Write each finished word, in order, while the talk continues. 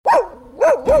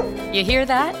You hear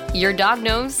that? Your dog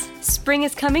knows. Spring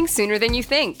is coming sooner than you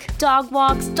think. Dog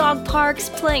walks, dog parks,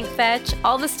 playing fetch,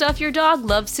 all the stuff your dog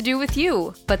loves to do with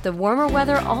you. But the warmer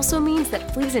weather also means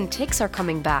that fleas and ticks are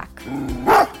coming back.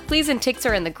 Fleas and ticks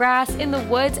are in the grass, in the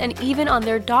woods, and even on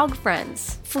their dog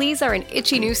friends. Fleas are an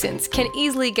itchy nuisance, can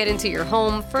easily get into your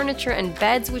home, furniture, and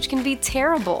beds, which can be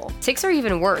terrible. Ticks are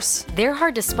even worse. They're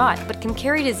hard to spot, but can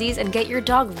carry disease and get your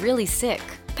dog really sick.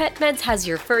 PetMeds has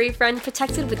your furry friend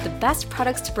protected with the best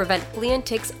products to prevent flea and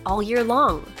ticks all year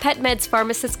long. PetMeds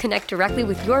pharmacists connect directly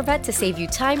with your vet to save you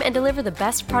time and deliver the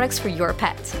best products for your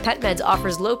pet. PetMeds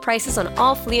offers low prices on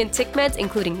all flea and tick meds,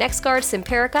 including NexGard,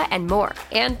 Simparica, and more.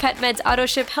 And PetMeds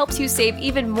AutoShip helps you save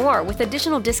even more with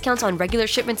additional discounts on regular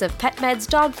shipments of pet meds,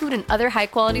 dog food, and other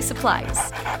high-quality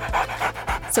supplies.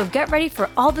 So get ready for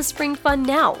all the spring fun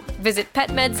now. Visit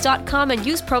petmeds.com and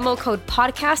use promo code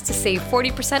PODCAST to save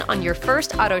 40% on your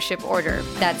first AutoShip order.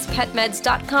 That's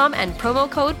petmeds.com and promo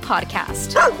code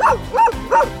PODCAST.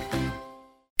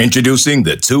 Introducing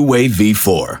the two-way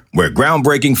V4, where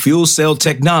groundbreaking fuel cell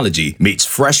technology meets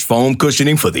fresh foam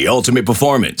cushioning for the ultimate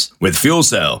performance. With fuel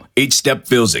cell, each step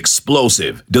feels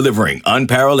explosive, delivering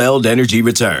unparalleled energy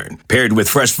return. Paired with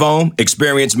fresh foam,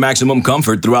 experience maximum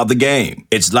comfort throughout the game.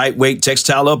 Its lightweight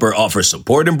textile upper offers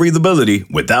support and breathability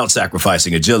without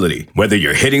sacrificing agility. Whether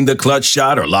you're hitting the clutch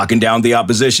shot or locking down the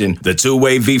opposition, the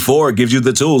two-way V4 gives you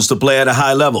the tools to play at a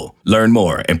high level. Learn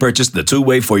more and purchase the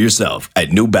two-way for yourself at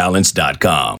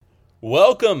newbalance.com.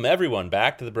 Welcome, everyone,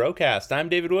 back to the Broadcast. I'm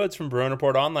David Woods from Bruin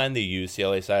Report Online, the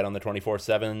UCLA site on the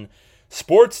 24/7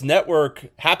 Sports Network.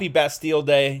 Happy Bastille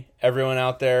Day, everyone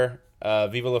out there.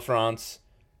 Vive la France.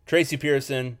 Tracy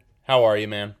Pearson, how are you,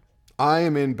 man? I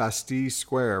am in Bastille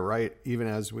Square, right, even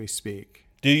as we speak.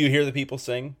 Do you hear the people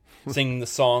sing the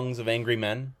songs of angry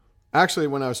men? Actually,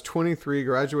 when I was 23,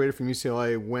 graduated from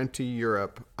UCLA, went to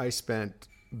Europe, I spent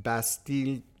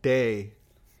Bastille Day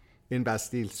in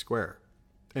Bastille Square.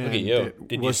 And look at you.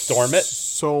 Did you storm it?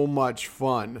 So much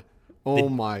fun. Oh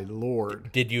my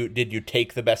Lord. Did you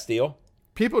take the Bastille?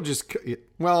 People just,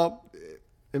 well,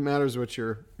 it matters what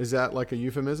is that like a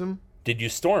euphemism? Did you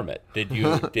storm it? Did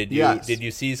you Yes. Did you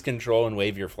seize control and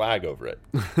wave your flag over it?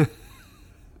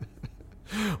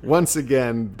 Once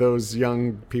again, those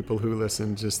young people who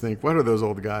listen just think, what are those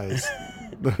old guys?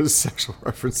 Those sexual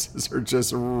references are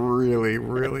just really,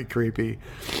 really creepy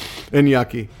and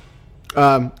yucky.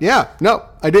 No,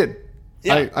 I did.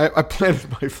 Yeah. I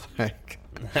planted my flag.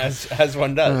 As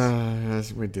one does.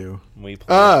 As we do. We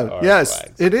plant our yes,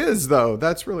 flags. It is, though.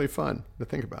 That's really fun to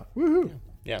think about. Woohoo.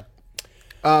 Yeah.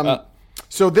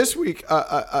 So this week,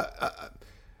 I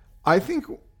think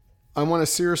I want to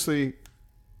seriously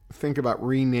think about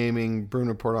renaming Bruin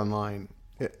Report Online.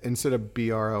 Instead of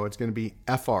BRO, it's going to be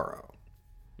FRO.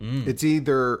 It's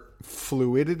either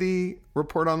Fluidity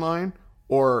Report Online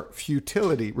or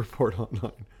Futility Report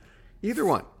Online. Either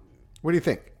one. What do you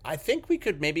think? I think we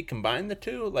could maybe combine the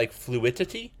two, like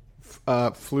fluidity.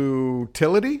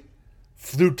 Flutility?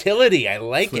 Flutility, I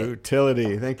like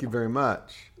Flutility. Thank you very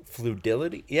much.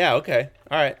 Fluidity? Yeah, okay.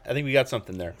 All right. I think we got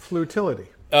something there. Flutility.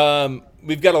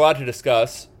 We've got a lot to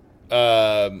discuss.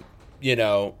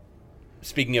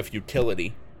 Speaking of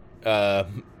utility,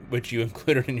 which you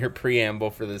included in your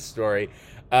preamble for this story,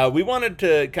 we wanted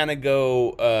to kind of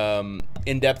go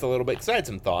in depth a little bit because I had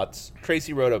some thoughts.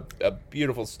 Tracy wrote a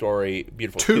beautiful story.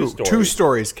 Two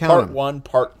stories. Count Part them. 1,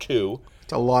 Part 2.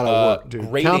 It's a lot of work,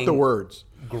 dude. Count the words.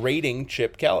 Grading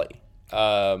Chip Kelly.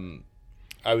 I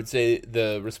would say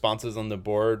the responses on the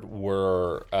board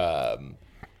were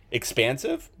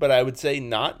expansive, but I would say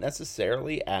not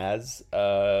necessarily as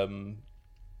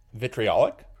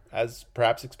vitriolic as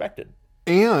perhaps expected.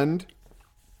 And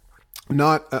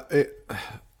not,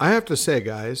 I have to say,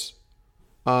 guys,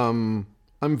 I'm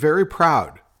very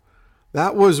proud.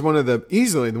 That was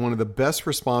easily one of the best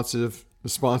responses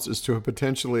to a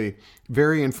potentially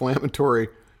very inflammatory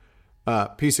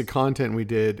piece of content we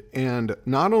did. And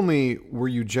not only were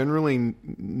you generally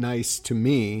nice to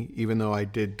me, even though I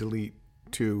did delete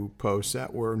 2 posts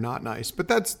that were not nice, but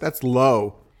that's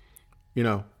low,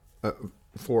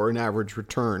 for an average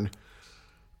return.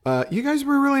 You guys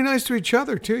were really nice to each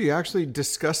other too. You actually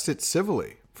discussed it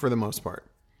civilly for the most part.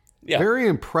 Yeah. Very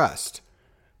impressed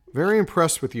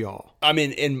with y'all. I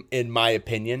mean, in my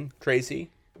opinion,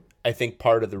 Tracy, I think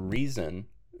part of the reason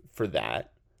for that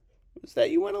was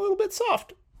that you went a little bit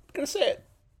soft. Gonna say it.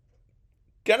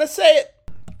 Gotta say it.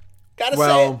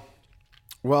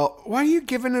 Well, why are you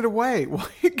giving it away? Why are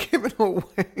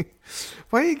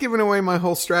you giving away my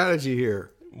whole strategy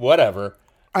here? Whatever.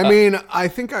 I mean, I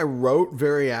think I wrote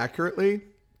very accurately.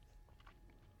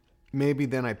 Maybe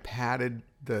then I padded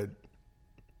the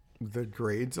the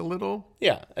grades a little.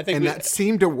 Yeah, I think and that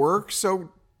seemed to work.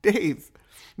 So, Dave,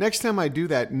 next time I do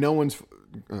that, no one's.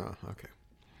 Okay.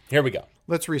 Here we go.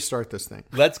 Let's restart this thing.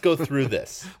 Let's go through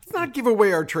this. Let's not give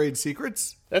away our trade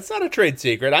secrets. That's not a trade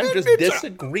secret. I'm just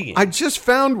disagreeing. I just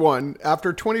found one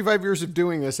after 25 years of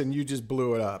doing this, and you just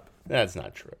blew it up. That's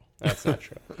not true. That's not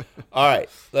true. All right,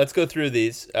 let's go through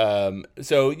these.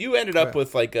 So you ended up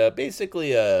with like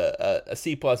basically a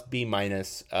C plus B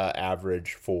minus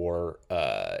average for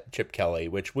Chip Kelly,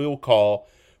 which we will call,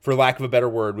 for lack of a better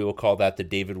word, we will call that the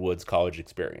David Woods college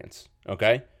experience.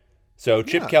 Okay. So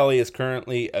Chip Kelly is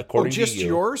currently, according to you... just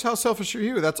yours? How selfish are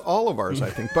you? That's all of ours,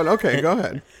 I think. But okay, go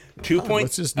ahead.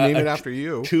 Let's just name it after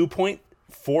you.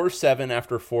 2.47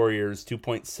 after 4 years,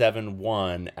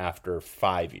 2.71 after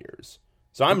 5 years.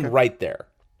 So I'm right there.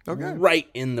 Okay. Right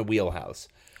in the wheelhouse.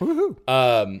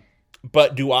 Woohoo.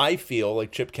 But do I feel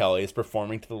like Chip Kelly is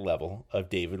performing to the level of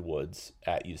David Woods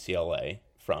at UCLA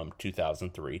from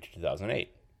 2003 to 2008?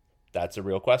 That's a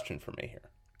real question for me here.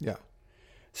 Yeah.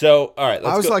 So, all right,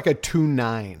 I was like a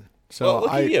 2.9. So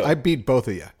I beat both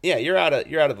of you. Yeah, you're out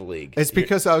of the league. It's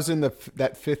because I was in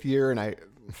that fifth year, and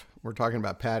we're talking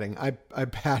about padding. I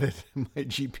padded my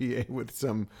GPA with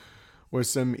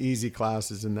some easy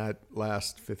classes in that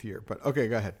last fifth year. But okay,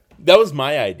 go ahead. That was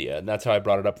my idea, and that's how I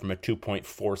brought it up from a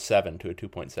 2.47 to a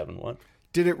 2.71.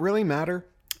 Did it really matter?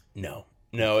 No.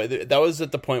 That was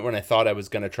at the point when I thought I was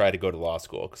going to try to go to law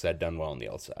school because I'd done well in the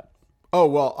LSAT. Oh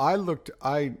well,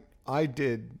 I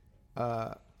did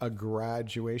a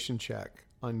graduation check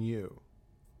on you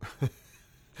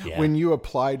when you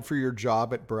applied for your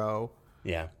job at Bro.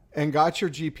 Yeah. And got your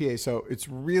GPA. So it's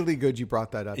really good you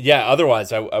brought that up. Yeah.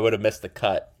 Otherwise, I would have missed the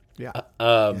cut. Yeah.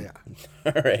 All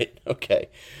right. Okay.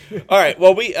 All right.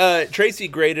 Well, Tracy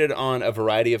graded on a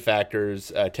variety of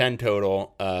factors, 10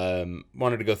 total.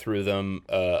 Wanted to go through them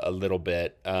a little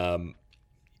bit.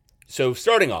 So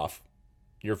starting off,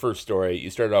 your first story, you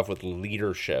started off with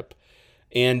leadership.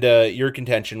 And your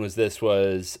contention was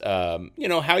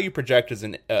how you project as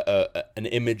an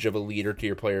image of a leader to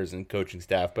your players and coaching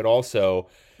staff, but also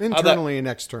internally and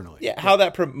externally. Yeah, how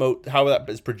that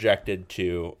is projected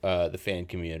to the fan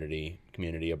community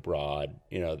abroad,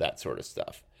 that sort of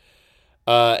stuff.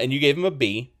 And you gave him a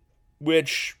B,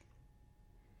 which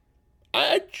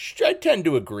I tend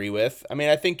to agree with. I mean,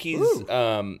 I think he's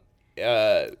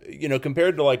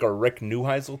compared to like a Rick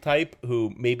Neuheisel type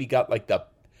who maybe got like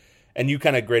and you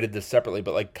kind of graded this separately,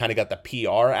 but like kind of got the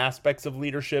PR aspects of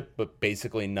leadership, but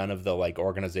basically none of the like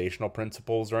organizational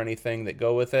principles or anything that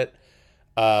go with it.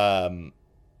 I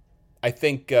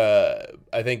think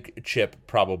Chip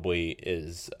probably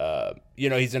is,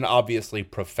 he's an obviously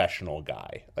professional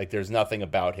guy. Like there's nothing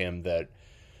about him that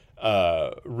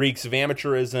reeks of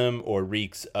amateurism or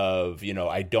reeks of,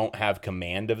 I don't have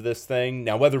command of this thing.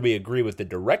 Now, whether we agree with the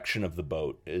direction of the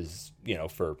boat is,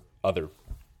 for other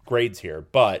grades here,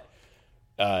 but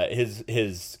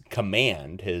his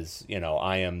command,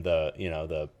 I am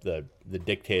the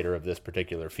dictator of this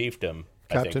particular fiefdom.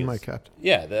 Captain, my captain.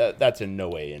 Yeah, that's in no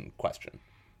way in question.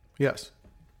 Yes.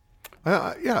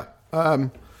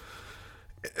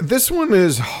 This one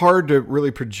is hard to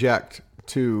really project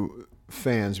to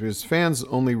fans because fans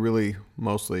only really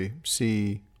mostly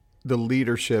see the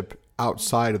leadership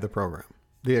outside of the program,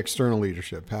 the external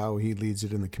leadership, how he leads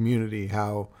it in the community,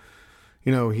 how,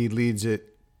 he leads it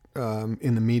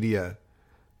in the media.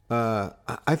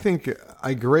 I think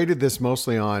I graded this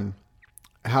mostly on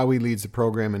how he leads the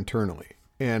program internally.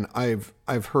 And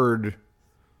I've heard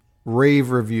rave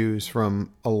reviews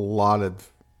from a lot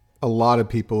of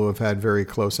people who have had very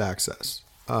close access.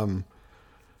 The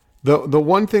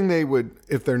one thing they would,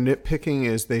 if they're nitpicking,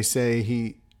 is they say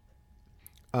he,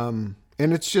 and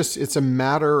it's a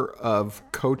matter of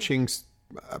coaching,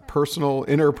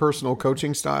 interpersonal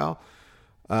coaching style.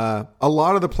 A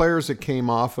lot of the players that came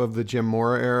off of the Jim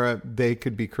Mora era, they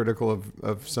could be critical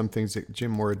of some things that Jim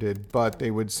Mora did, but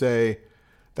they would say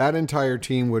that entire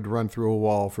team would run through a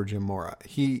wall for Jim Mora.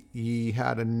 He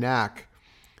had a knack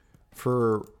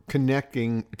for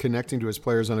connecting to his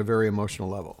players on a very emotional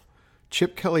level.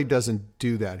 Chip Kelly doesn't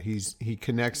do that. He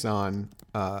connects on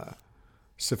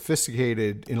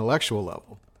sophisticated intellectual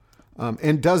level,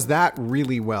 and does that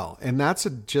really well. And that's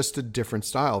just a different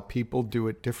style. People do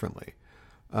it differently.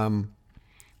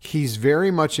 He's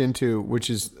very much into,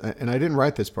 and I didn't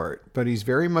write this part, but he's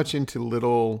very much into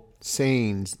little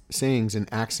sayings and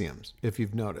axioms, if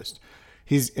you've noticed.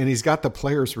 He's got the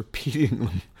players repeating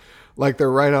them like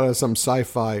they're right out of some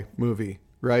sci-fi movie,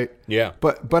 right? Yeah.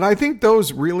 But I think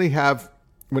those really have,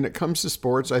 when it comes to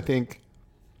sports, I think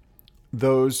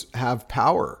those have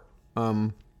power.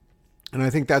 And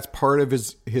I think that's part of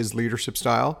his leadership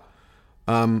style.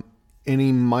 and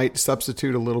he might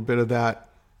substitute a little bit of that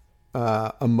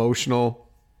emotional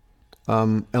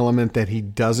element that he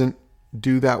doesn't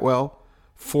do that well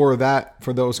for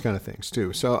those kind of things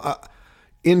too. So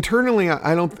internally,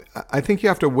 I think you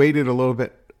have to weight it a little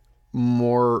bit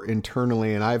more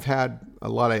internally. And I've had a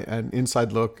lot of an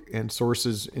inside look and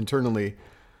sources internally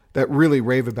that really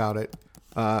rave about it.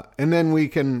 And then we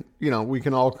can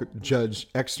all judge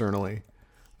externally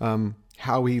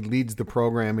how he leads the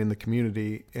program in the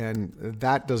community, and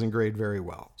that doesn't grade very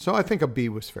well. So I think a B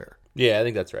was fair. Yeah, I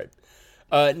think that's right.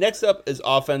 Next up is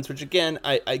offense, which again,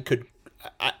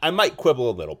 I might quibble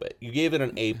a little bit. You gave it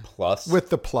an A+. With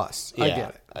the plus. Yeah, I get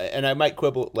it. And I might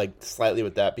quibble like slightly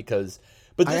with that because...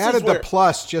 But I added the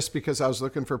plus just because I was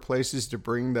looking for places to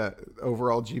bring the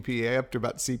overall GPA up to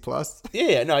about C+.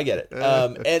 Yeah, no, I get it.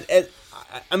 And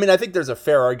I mean, I think there's a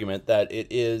fair argument that it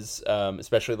is,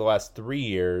 especially the last 3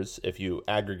 years, if you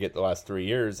aggregate the last 3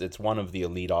 years, it's one of the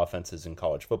elite offenses in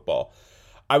college football.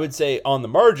 I would say on the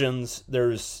margins,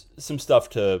 there's some stuff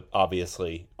to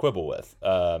obviously quibble with.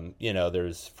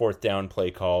 There's fourth down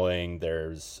play calling.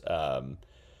 There's,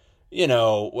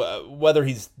 whether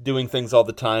he's doing things all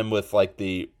the time with like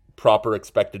the proper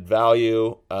expected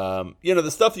value. The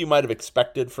stuff you might have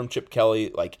expected from Chip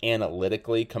Kelly, like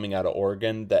analytically coming out of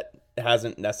Oregon, that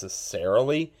hasn't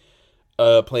necessarily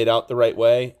played out the right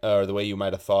way or the way you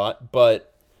might have thought. But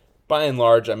by and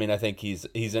large, I mean, I think he's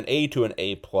an A to an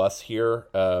A+ here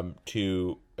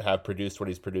to have produced what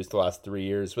he's produced the last 3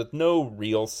 years with no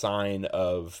real sign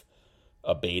of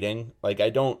abating. Like, I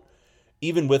don't,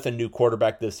 even with a new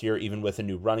quarterback this year, even with a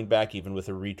new running back, even with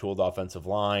a retooled offensive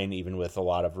line, even with a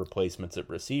lot of replacements at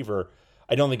receiver,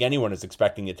 I don't think anyone is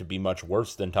expecting it to be much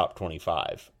worse than top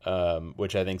 25,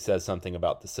 which I think says something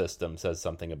about the system, says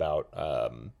something about,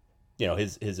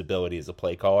 his ability as a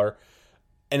play caller.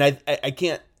 And I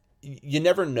can't, you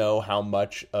never know how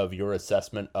much of your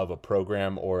assessment of a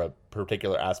program or a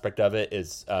particular aspect of it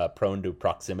is prone to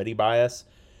proximity bias.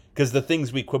 Because the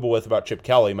things we quibble with about Chip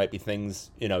Kelly might be things,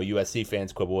 USC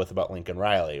fans quibble with about Lincoln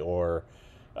Riley or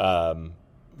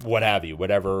what have you,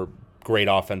 whatever great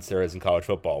offense there is in college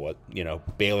football. What,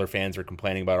 Baylor fans are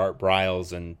complaining about Art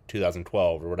Briles in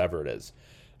 2012 or whatever it is.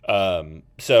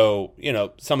 So,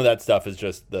 some of that stuff is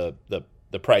just the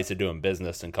price of doing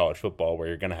business in college football where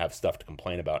you're going to have stuff to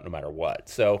complain about no matter what.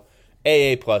 So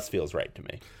AA+ feels right to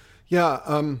me.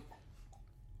 Yeah.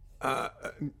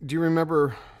 Do you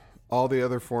remember all the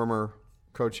other former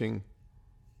coaching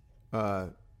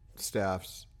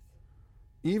staffs,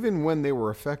 even when they were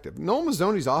effective? Noel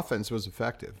Mazzoni's offense was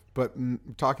effective, but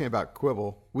talking about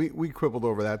quibble, we quibbled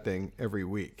over that thing every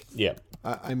week. Yeah.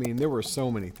 I mean, there were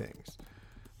so many things.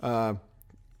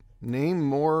 Name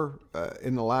more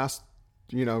in the last,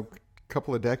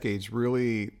 couple of decades,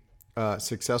 really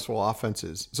successful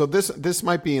offenses. So this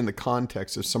might be in the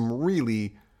context of some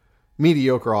really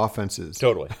mediocre offenses.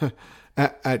 Totally.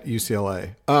 at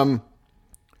UCLA.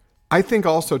 I think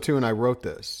also too, and I wrote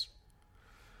this,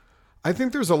 I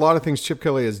think there's a lot of things Chip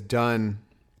Kelly has done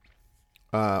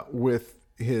with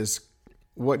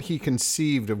what he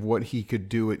conceived of what he could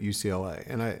do at UCLA.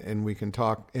 And we can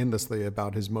talk endlessly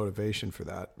about his motivation for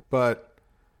that. But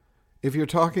if you're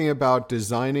talking about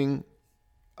designing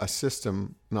a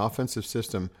system, an offensive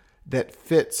system that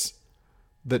fits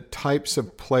the types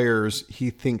of players he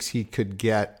thinks he could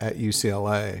get at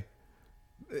UCLA,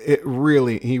 he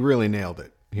really nailed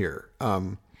it here.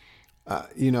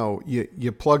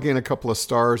 You plug in a couple of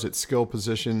stars at skill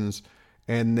positions,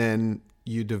 and then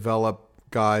you develop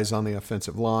guys on the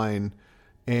offensive line.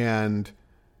 And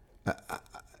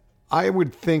I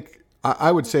would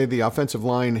say the offensive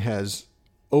line has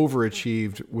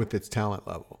overachieved with its talent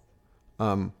level.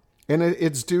 And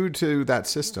it's due to that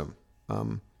system.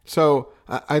 So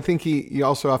I think you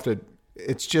also have to,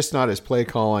 it's just not his play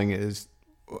calling as,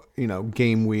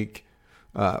 game week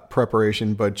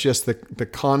preparation, but just the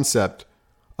concept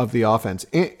of the offense,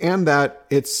 and that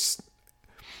it's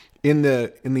in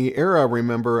the era,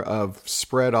 remember, of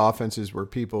spread offenses where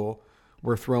people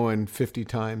were throwing 50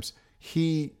 times.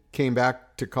 He came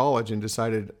back to college and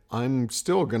decided, I'm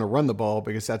still going to run the ball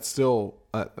because that's still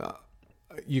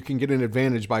you can get an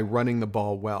advantage by running the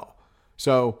ball well.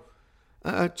 So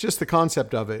just the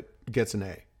concept of it gets an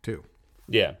A too.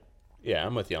 Yeah,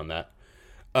 I'm with you on that.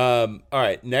 All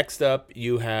right, next up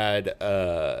you had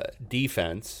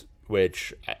defense,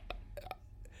 which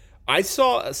I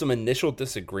saw some initial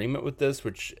disagreement with this,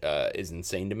 which is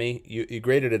insane to me. You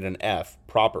graded it an F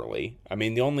properly. I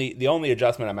mean, the only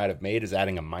adjustment I might have made is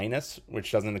adding a minus,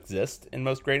 which doesn't exist in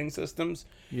most grading systems.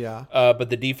 Yeah. But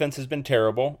the defense has been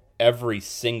terrible every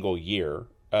single year.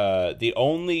 The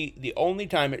only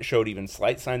time it showed even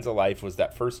slight signs of life was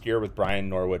that first year with Brian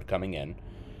Norwood coming in.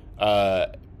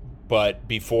 But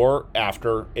before,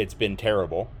 after, it's been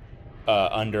terrible.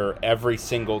 Under every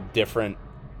single different,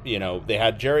 they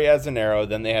had Jerry Azzinaro,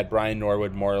 then they had Brian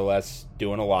Norwood more or less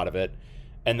doing a lot of it,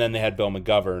 and then they had Bill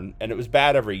McGovern, and it was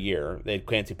bad every year. They had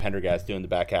Clancy Pendergast doing the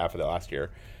back half of the last year.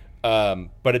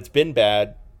 But it's been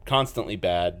bad, constantly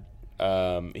bad.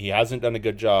 He hasn't done a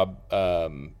good job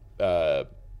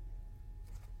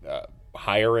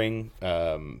hiring,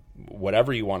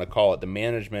 whatever you want to call it. The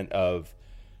management of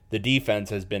the defense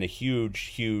has been a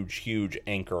huge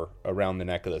anchor around the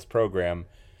neck of this program.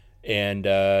 And,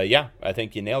 I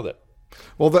think you nailed it.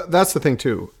 Well, that's the thing,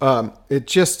 too. It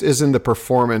just isn't the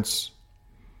performance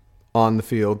on the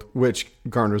field, which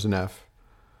garners an F.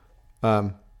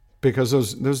 Because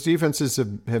those defenses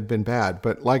have been bad.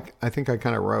 But like I think I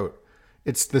kind of wrote,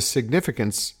 it's the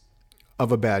significance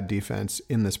of a bad defense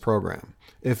in this program.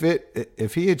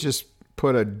 If he had just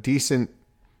put a decent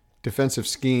defensive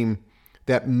scheme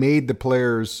that made the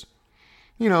players,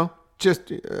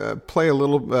 just play a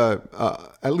little,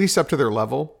 at least up to their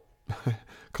level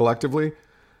collectively,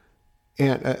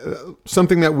 and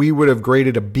something that we would have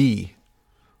graded a B,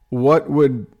 what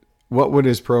would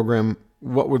his program,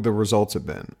 what would the results have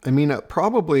been? I mean,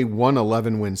 probably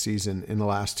 1 win season in the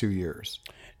last 2 years.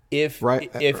 If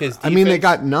his defense, they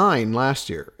got 9 last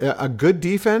year. A good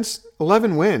defense,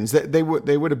 11 wins. They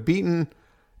would have beaten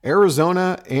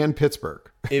Arizona and Pittsburgh.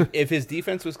 if his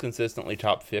defense was consistently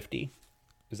top 50,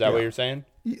 is that what you're saying?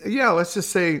 Yeah, let's just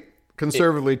say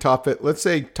conservatively let's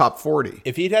say top 40.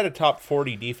 If he'd had a top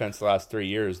 40 defense the last 3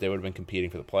 years, they would have been competing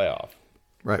for the playoff.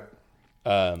 Right.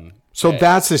 So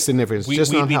that's the significance. We'd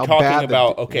be talking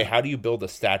about, how do you build a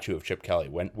statue of Chip Kelly?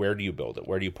 Where do you build it?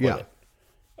 Where do you put it?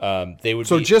 They would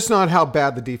just not how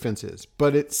bad the defense is,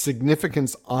 but its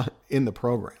significance in the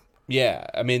program. Yeah,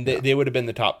 I mean they would have been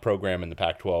the top program in the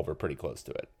Pac-12 or pretty close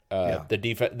to it. The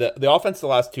defense, the offense, the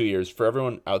last 2 years for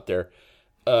everyone out there,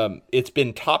 it's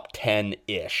been top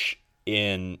 10-ish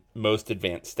in most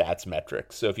advanced stats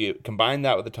metrics. So if you combine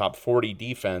that with the top 40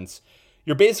 defense,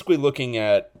 you're basically looking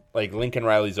at like Lincoln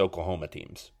Riley's Oklahoma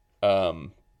teams,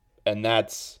 and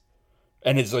his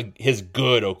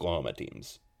good Oklahoma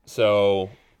teams. So.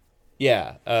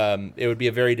 Yeah, it would be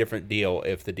a very different deal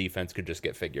if the defense could just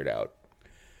get figured out.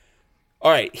 All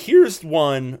right, here's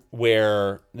one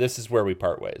where this is where we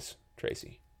part ways,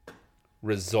 Tracy.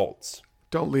 Results.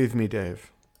 Don't leave me,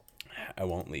 Dave. I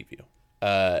won't leave you.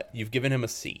 You've given him a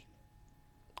C.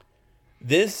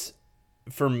 This,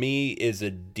 for me, is a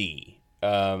D.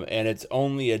 And it's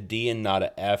only a D and not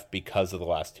an F because of the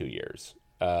last 2 years.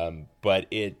 But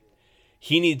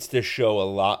he needs to show a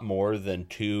lot more than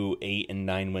 2 8 and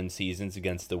 9 win seasons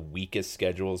against the weakest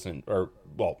schedules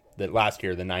last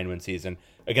year, the 9 win season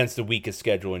against the weakest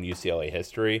schedule in UCLA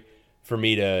history for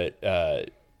me to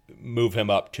move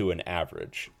him up to an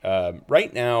average.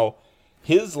 Right now,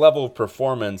 his level of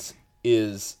performance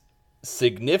is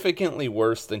significantly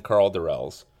worse than Carl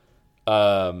Durrell's.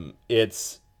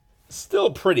 It's still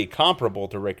pretty comparable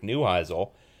to Rick Neuheisel.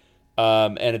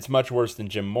 And it's much worse than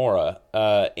Jim Mora.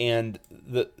 And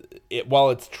while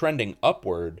it's trending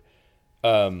upward,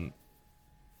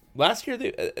 last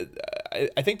year,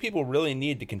 I think people really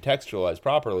need to contextualize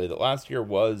properly that last year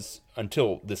was,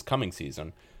 until this coming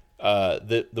season,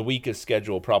 the weakest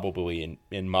schedule probably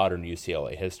in modern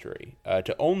UCLA history.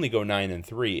 To only go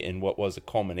 9-3 in what was a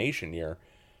culmination year,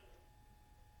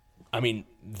 I mean,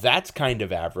 that's kind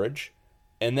of average.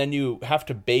 And then you have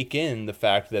to bake in the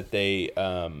fact that they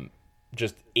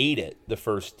just ate it the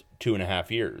first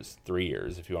 2.5 years, 3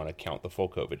 years, if you want to count the full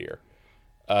COVID year.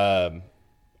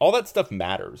 All that stuff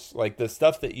matters. Like the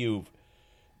stuff that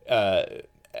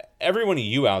every one of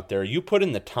you out there, you put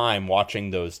in the time watching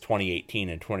those 2018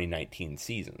 and 2019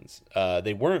 seasons.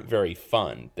 They weren't very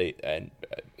fun.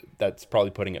 That's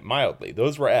probably putting it mildly.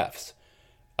 Those were Fs.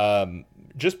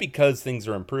 Just because things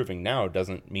are improving now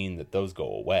doesn't mean that those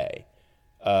go away.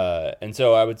 And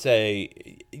so I would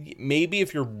say maybe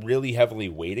if you're really heavily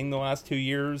weighting the last 2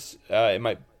 years, it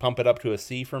might pump it up to a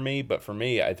C for me. But for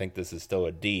me, I think this is still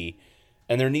a D.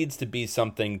 And there needs to be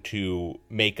something to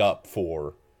make up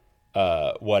for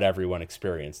what everyone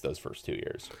experienced those first 2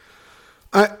 years.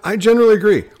 I generally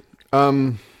agree.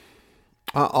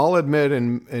 I'll admit,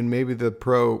 and maybe the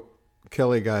pro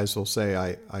Kelly guys will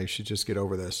say I should just get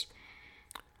over this.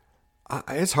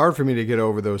 It's hard for me to get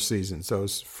over those seasons,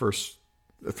 those first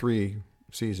 3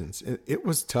 seasons. It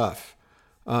was tough.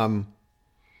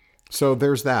 So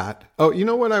there's that. Oh, you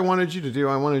know what I wanted you to do?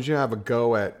 I wanted you to have a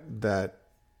go at that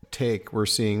take we're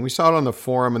seeing. We saw it on the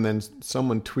forum, and then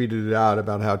someone tweeted it out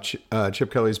about how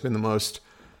Chip Kelly's been the most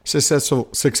successful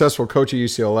coach at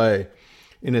UCLA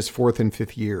in his 4th and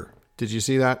 5th year. Did you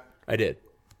see that? I did.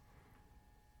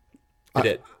 I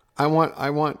did. I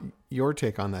want your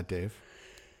take on that, Dave.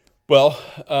 Well,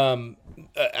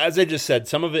 as I just said,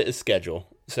 some of it is schedule.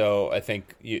 So I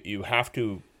think you have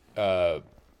to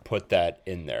put that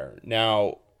in there.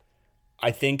 Now,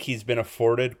 I think he's been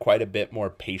afforded quite a bit more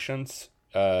patience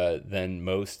than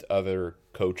most other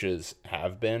coaches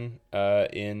have been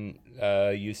in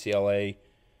UCLA.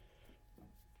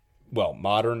 Well,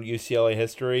 modern UCLA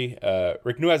history.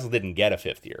 Rick Neuheisel didn't get a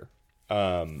 5th year.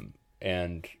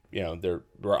 And, there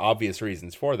were obvious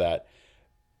reasons for that.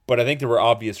 But I think there were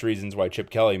obvious reasons why Chip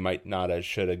Kelly might not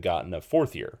should have gotten a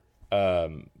 4th year.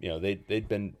 They'd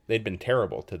been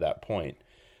terrible to that point.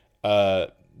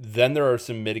 Then there are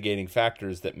some mitigating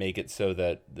factors that make it so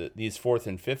that these 4th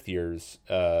and 5th years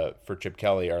for Chip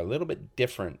Kelly are a little bit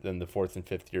different than the 4th and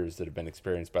 5th years that have been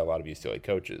experienced by a lot of UCLA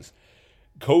coaches.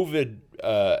 COVID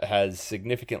has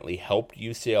significantly helped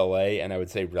UCLA, and I would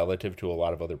say relative to a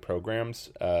lot of other programs,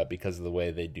 because of the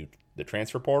way they do the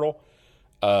transfer portal.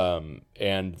 And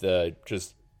they've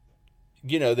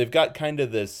got kind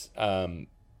of this, I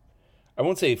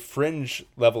won't say fringe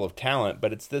level of talent,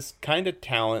 but it's this kind of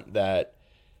talent that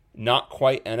not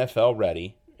quite NFL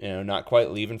ready, not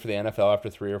quite leaving for the NFL after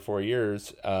 3 or 4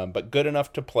 years, but good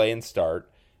enough to play and start.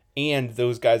 And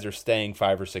those guys are staying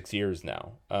 5 or 6 years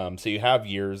now. So you have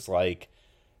years like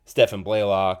Stephen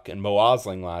Blaylock and Mo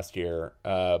Osling last year,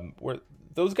 where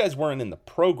those guys weren't in the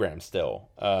program still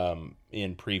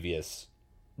in previous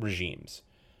regimes.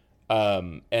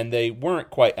 And they weren't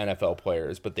quite NFL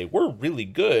players, but they were really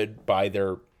good for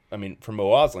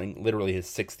Mo Osling, literally his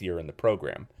 6th year in the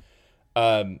program.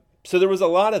 So there was a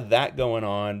lot of that going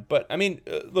on, but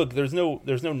look, there's no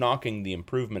knocking the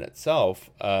improvement itself.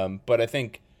 But I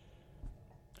think,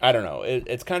 I don't know,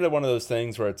 it's kind of one of those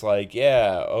things where it's like,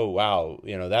 yeah, oh wow,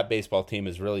 that baseball team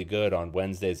is really good on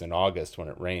Wednesdays in August when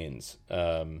it rains.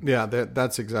 Yeah,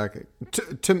 that's exactly.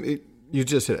 To me, you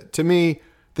just hit it. To me,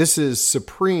 this is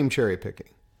supreme cherry picking.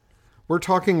 We're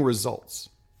talking results,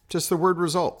 just the word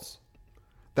results.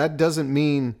 That doesn't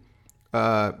mean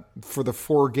for the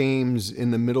 4 games in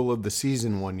the middle of the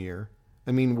season one year.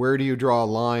 Where do you draw a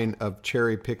line of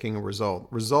cherry picking a result?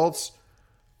 Results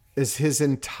is his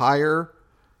entire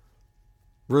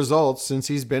results since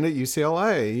he's been at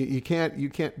UCLA. You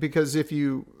can't because if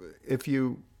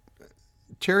you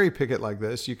cherry pick it like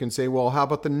this, you can say, well, how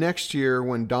about the next year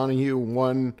when Donahue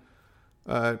won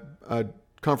a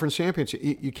conference championship?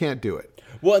 You can't do it.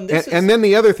 Well, and then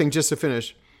the other thing, just to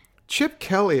finish, Chip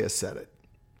Kelly has said it.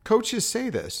 Coaches say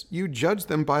this. You judge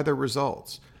them by the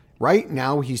results. Right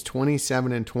now, he's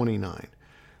 27 and 29.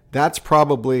 That's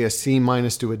probably a C-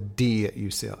 to a D at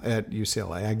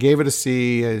UCLA. I gave it a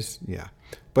C.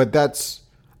 But that's,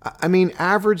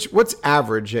 average. What's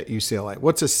average at UCLA?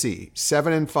 What's a C?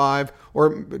 7 and 5,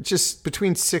 or just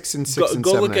between 6 and 6 and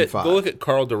 7 and 5. Go look at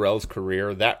Carl Durrell's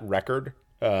career. That record.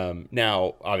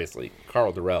 Now, obviously,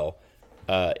 Carl Durrell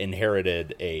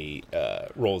inherited a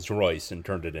Rolls Royce and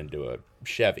turned it into a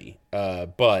Chevy.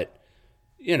 But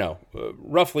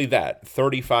roughly that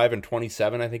 35 and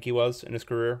 27, I think he was in his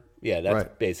career. Yeah, that's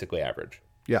right. Basically average.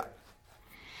 Yeah.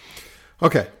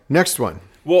 Okay, next one.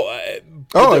 Well,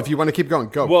 if you want to keep going,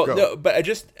 go. Well, go. No, but I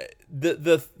just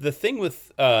the thing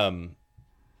with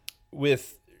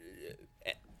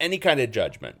any kind of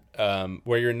judgment,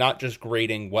 where you're not just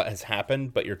grading what has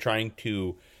happened, but you're trying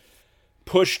to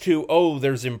push to,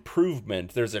 there's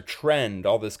improvement, there's a trend,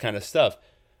 all this kind of stuff.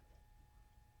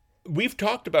 We've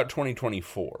talked about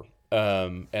 2024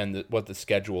 and what the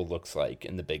schedule looks like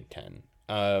in the Big Ten.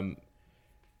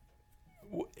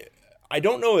 I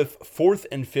don't know if 4th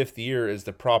and 5th year is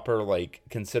the proper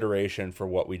consideration for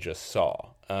what we just saw.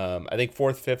 I think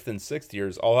 4th, 5th, and 6th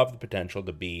years all have the potential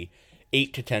to be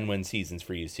 8 to 10 win seasons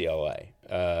for UCLA.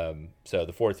 So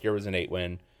the 4th year was an 8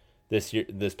 win.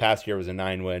 This past year was a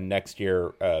 9 win. Next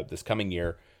year, this coming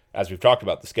year, as we've talked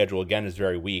about, the schedule again is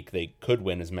very weak. They could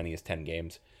win as many as 10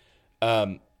 games.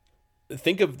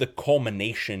 Think of the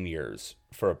culmination years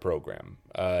for a program,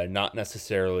 not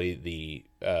necessarily the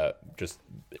just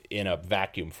in a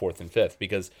vacuum 4th and 5th,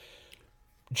 because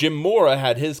Jim Mora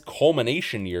had his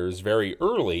culmination years very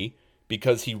early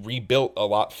because he rebuilt a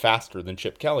lot faster than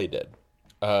Chip Kelly did.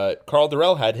 Carl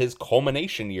Durrell had his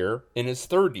culmination year in his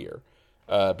 3rd year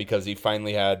because he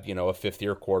finally had a 5th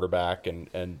year quarterback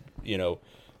and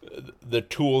the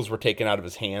tools were taken out of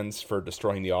his hands for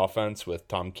destroying the offense with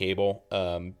Tom Cable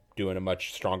doing a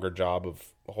much stronger job of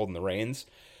holding the reins.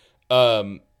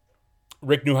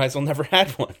 Rick Neuheisel never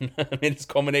had one. His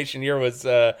culmination year was,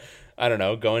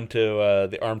 going to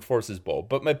the Armed Forces Bowl.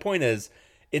 But my point is,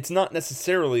 it's not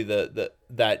necessarily the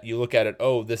that you look at it,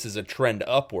 oh, this is a trend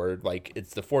upward. Like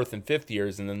it's the 4th and 5th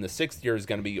years, and then the 6th year is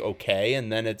going to be okay,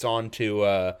 and then it's on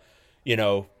to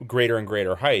greater and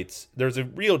greater heights. There's a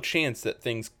real chance that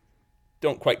things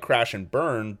don't quite crash and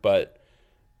burn, but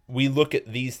we look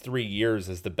at these 3 years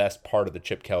as the best part of the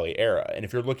Chip Kelly era. And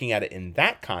if you're looking at it in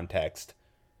that context,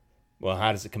 well,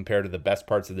 how does it compare to the best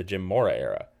parts of the Jim Mora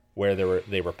era, where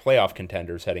they were playoff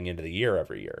contenders heading into the year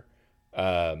every year?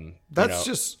 That's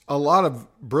just a lot of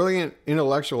brilliant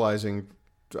intellectualizing.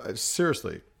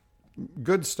 Seriously,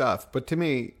 good stuff. But to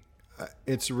me,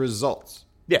 it's results.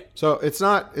 Yeah. So it's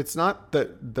not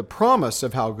the promise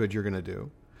of how good you're going to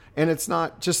do. And it's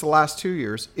not just the last 2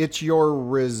 years. It's your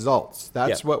results.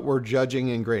 That's what we're judging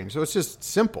and grading. So it's just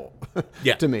simple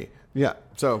to me. Yeah.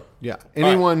 So, yeah.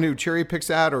 Anyone who cherry picks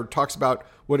that or talks about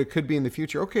what it could be in the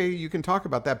future, okay, you can talk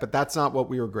about that, but that's not what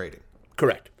we were grading.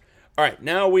 Correct. All right.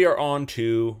 Now we are on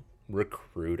to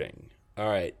recruiting. All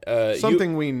right.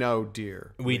 Something we know,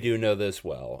 dear. We do know this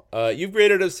well. You've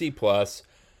graded a C+.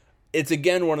 It's,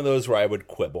 again, one of those where I would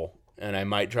quibble, and I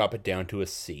might drop it down to a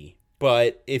C.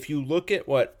 But if you look at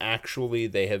what actually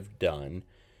they have done,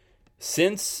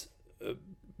 since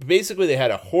basically they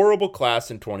had a horrible class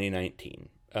in 2019.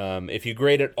 If you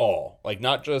grade it all, like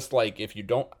not just like if you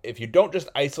don't just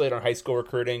isolate on high school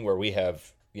recruiting where we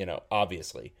have,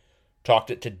 obviously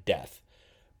talked it to death.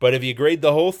 But if you grade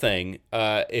the whole thing,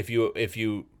 if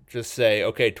you just say,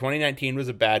 okay, 2019 was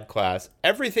a bad class,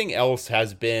 everything else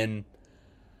has been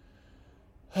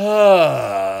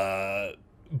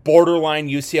borderline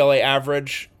UCLA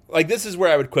average. Like this is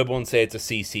where I would quibble and say it's a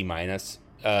C minus.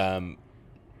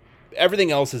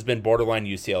 Everything else has been borderline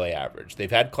UCLA average.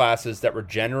 They've had classes that were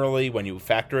generally, when you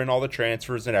factor in all the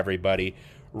transfers and everybody,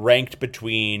 ranked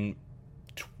between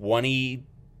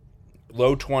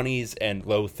low 20s and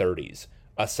low 30s.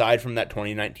 Aside from that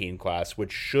 2019 class,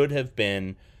 which should have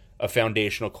been a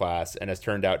foundational class and has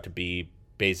turned out to be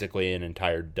basically an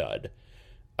entire dud.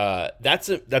 That's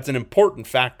an important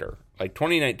factor. Like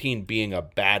 2019 being a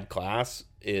bad class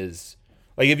is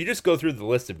like if you just go through the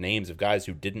list of names of guys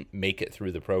who didn't make it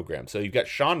through the program. So you've got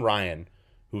Sean Ryan,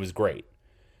 who was great.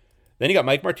 Then you got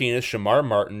Mike Martinez, Shamar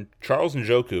Martin, Charles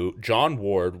Njoku, John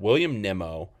Ward, William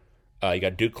Nimmo. You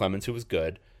got Duke Clemens, who was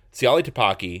good. Siali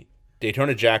Tapaki,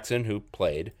 Daytona Jackson, who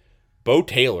played. Bo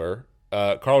Taylor,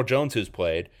 Carl Jones, who's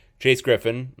played. Chase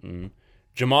Griffin,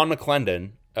 Jamon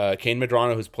McClendon, Kane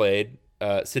Medrano, who's played.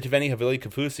 Sitiveni Havili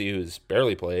Kafusi, who's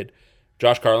barely played.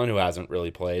 Josh Carlin, who hasn't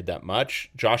really played that much.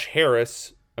 Josh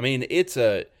Harris. I mean,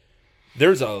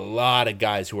 there's a lot of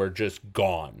guys who are just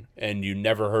gone, and you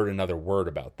never heard another word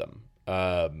about them.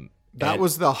 That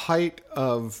was the height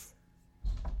of,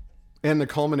 and the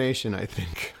culmination, I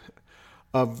think,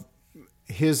 of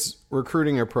his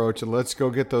recruiting approach. And let's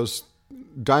go get those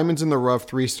diamonds in the rough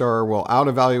 3-star. We'll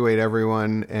out-evaluate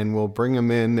everyone, and we'll bring them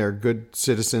in. They're good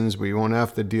citizens. We won't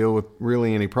have to deal with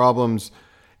really any problems.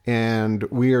 And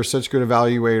we are such good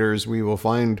evaluators. We will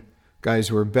find guys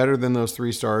who are better than those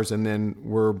 3 stars, and then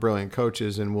we're brilliant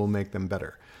coaches, and we'll make them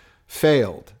better.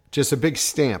 Failed. Just a big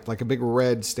stamp, like a big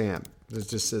red stamp that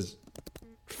just says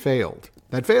failed.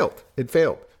 That failed. It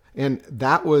failed. And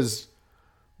that was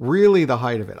really the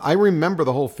height of it. I remember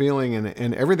the whole feeling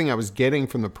and everything I was getting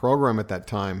from the program at that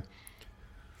time.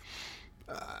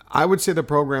 I would say the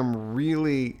program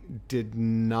really did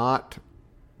not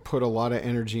put a lot of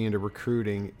energy into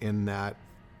recruiting in that,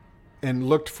 and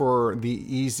looked for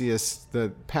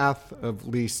the path of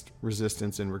least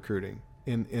resistance in recruiting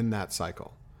in that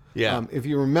cycle. Yeah. If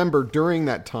you remember, during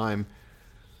that time,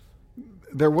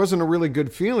 there wasn't a really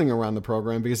good feeling around the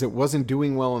program because it wasn't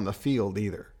doing well in the field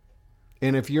either.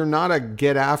 And if you're not a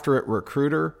get after it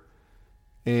recruiter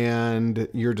and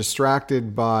you're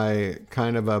distracted by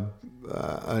kind of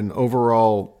an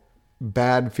overall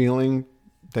bad feeling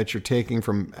that you're taking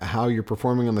from how you're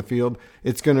performing on the field,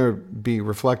 it's going to be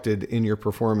reflected in your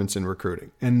performance in recruiting.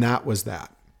 And that was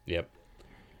that. Yep.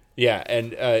 Yeah.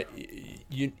 And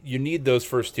you need those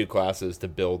first 2 classes to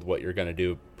build what you're going to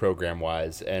do program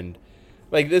wise. And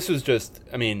like, this was just,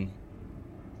 I mean,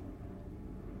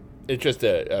 it's just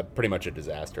a pretty much a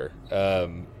disaster.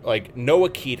 Like Noah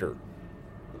Keeter,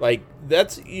 like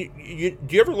that's, do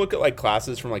you ever look at like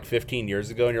classes from like 15 years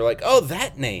ago and you're like, oh,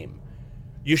 that name?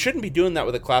 You shouldn't be doing that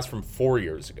with a class from 4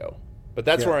 years ago. But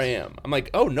that's where I am. I'm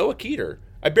like, oh, Noah Keeter.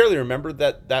 I barely remembered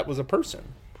that was a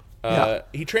person.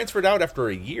 He transferred out after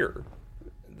a year.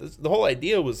 The whole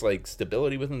idea was like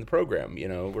stability within the program. You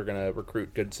know, we're going to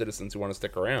recruit good citizens who want to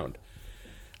stick around.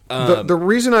 The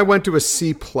reason I went to a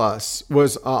C+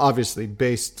 was obviously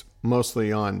based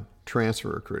mostly on transfer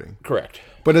recruiting. Correct.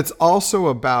 But it's also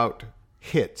about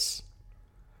hits.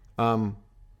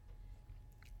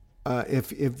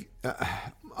 if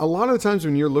a lot of the times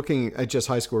when you're looking at just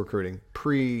high school recruiting,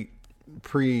 pre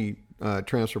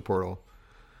transfer portal,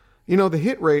 the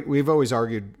hit rate, we've always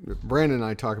argued, Brandon and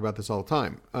I talk about this all the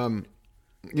time.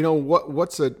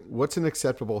 What's an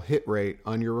acceptable hit rate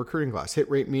on your recruiting class? Hit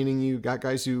rate meaning you got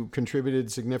guys who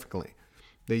contributed significantly.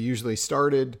 They usually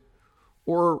started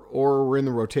or were in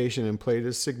the rotation and played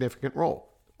a significant role.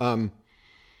 The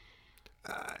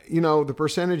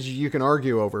percentage you can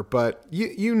argue over, but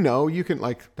you can,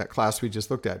 like that class we just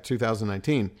looked at,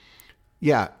 2019.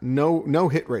 Yeah, no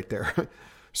hit rate there.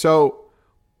 So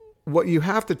what you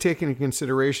have to take into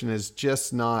consideration is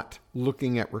just not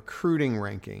looking at recruiting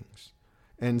rankings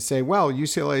and say, well,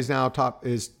 UCLA is now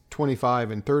is 25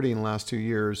 and 30 in the last 2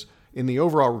 years in the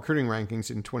overall recruiting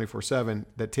rankings in 24/7,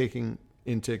 that taking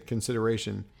into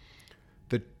consideration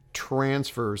the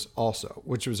transfers also,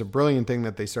 which was a brilliant thing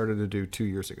that they started to do 2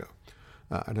 years ago.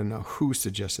 I don't know who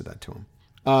suggested that to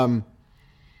them.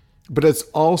 But it's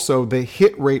also the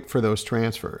hit rate for those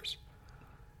transfers.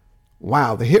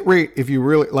 Wow, the hit rate, if you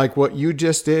really like what you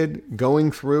just did,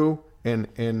 going through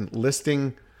and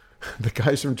listing the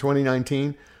guys from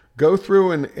 2019, go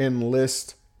through and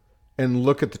list and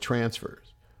look at the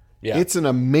transfers. Yeah. It's an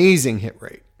amazing hit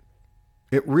rate.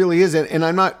 It really is. And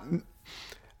I'm not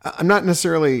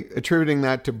necessarily attributing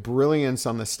that to brilliance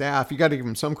on the staff. You got to give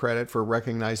them some credit for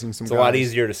recognizing some guys. It's a lot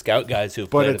easier to scout guys who've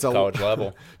played at the college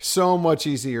level. So much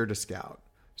easier to scout.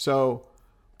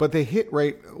 But the hit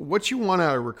rate, what you want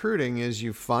out of recruiting is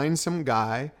you find some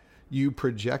guy, you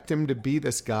project him to be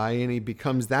this guy, and he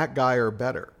becomes that guy or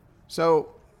better.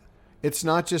 So it's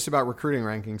not just about recruiting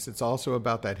rankings. It's also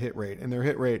about that hit rate. And their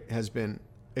hit rate has been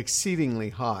exceedingly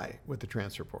high with the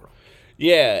transfer portal.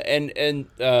 Yeah,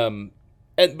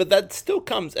 but that still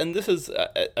comes, and this is,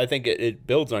 I think it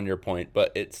builds on your point,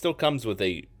 but it still comes with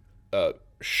a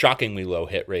shockingly low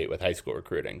hit rate with high school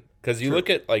recruiting. Because you look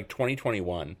at like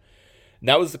 2021, and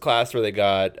that was the class where they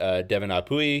got Devin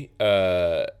Apui,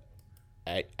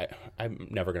 I'm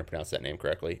never going to pronounce that name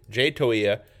correctly, Jay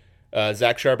Toia,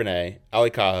 Zach Charbonnet, Ali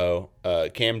Cajo,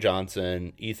 Cam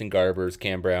Johnson, Ethan Garbers,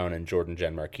 Cam Brown, and Jordan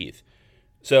Jen-Markeith.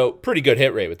 So pretty good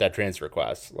hit rate with that transfer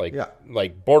class.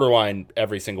 Like borderline,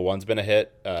 every single one's been a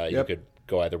hit. You could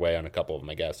go either way on a couple of them,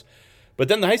 I guess. But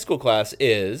then the high school class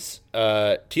is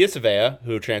Tia Savea,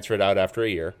 who transferred out after a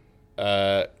year.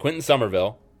 Quentin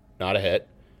Somerville, not a hit.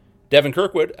 Devin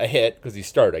Kirkwood, a hit because he's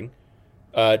starting.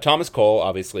 Thomas Cole,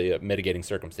 obviously mitigating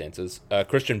circumstances.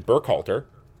 Christian Burkhalter,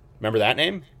 remember that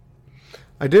name?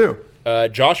 I do.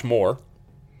 Josh Moore.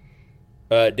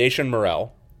 Dacian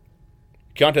Morrell.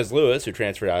 Keontae Lewis, who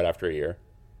transferred out after a year.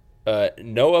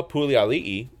 Noah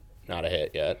Puliali'i, not a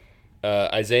hit yet.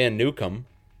 Isaiah Newcomb.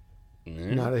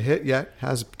 Not a hit yet.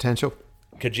 Has potential.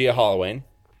 Kajia Holloway.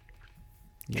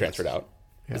 Transferred out.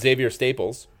 Yeah. Xavier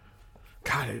Staples.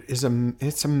 God, it's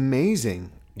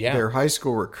amazing. Yeah. Their high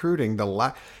school recruiting.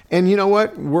 And you know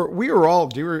what? We were all,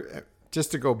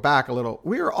 just to go back a little,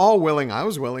 we were all willing, I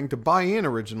was willing to buy in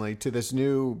originally to this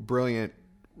new brilliant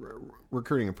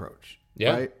recruiting approach.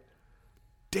 Yeah. Right?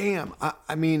 Damn.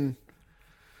 I mean,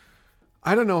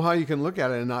 I don't know how you can look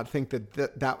at it and not think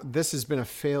that this has been a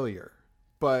failure.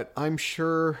 But I'm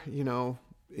sure,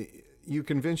 you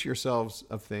convince yourselves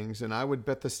of things, and I would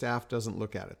bet the staff doesn't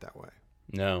look at it that way.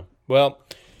 No. Well,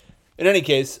 in any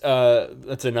case,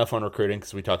 that's enough on recruiting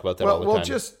because we talk about that all the time.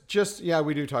 Well,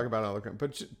 we do talk about it all the time.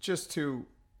 But just to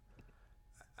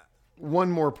one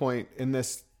more point in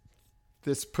this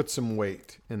puts some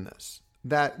weight in this.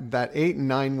 That 8 and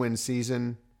 9 win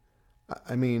season,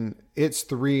 I mean, it's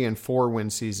 3 and 4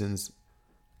 win seasons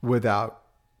without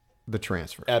the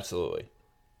transfer. Absolutely.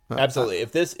 Absolutely.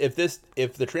 If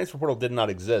the transfer portal did not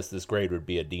exist, this grade would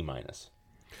be a D-.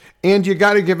 And you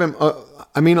got to give him. A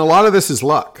lot of this is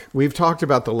luck. We've talked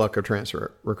about the luck of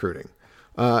transfer recruiting.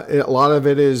 A lot of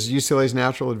it is UCLA's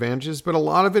natural advantages, but a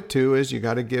lot of it too is you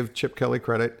got to give Chip Kelly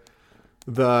credit.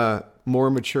 The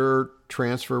more mature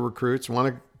transfer recruits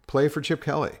want to play for Chip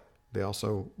Kelly. They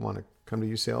also want to come to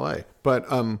UCLA. But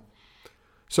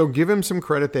so give him some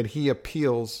credit that he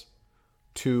appeals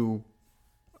to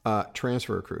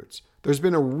transfer recruits. There's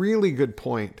been a really good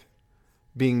point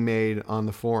being made on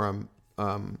the forum,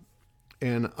 and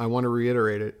I want to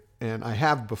reiterate it, and I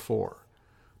have before.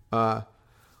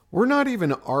 We're not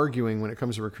even arguing when it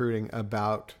comes to recruiting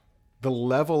about the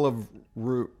level of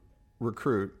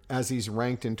recruit as he's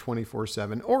ranked in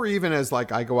 24/7, or even as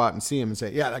like I go out and see him and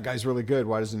say, yeah, that guy's really good.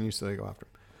 Why doesn't UCLA go after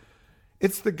him?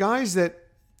 It's the guys that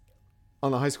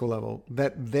on the high school level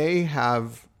that they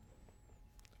have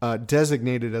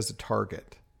designated as a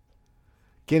target,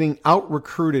 getting out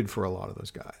recruited for a lot of those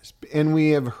guys. And we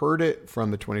have heard it from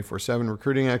the 24/7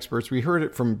 recruiting experts. We heard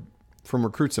it from from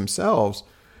recruits themselves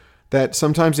that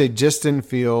sometimes they just didn't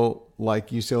feel like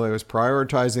UCLA was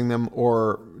prioritizing them,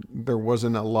 or there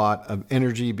wasn't a lot of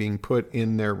energy being put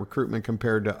in their recruitment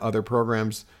compared to other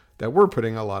programs that were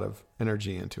putting a lot of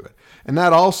energy into it. And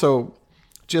that also,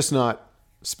 just not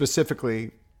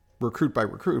specifically recruit by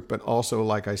recruit, but also,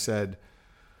 like I said,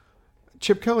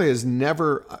 Chip Kelly has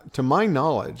never, to my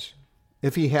knowledge,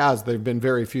 if he has, there have been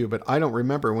very few, but I don't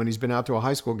remember when he's been out to a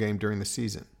high school game during the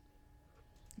season.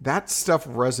 That stuff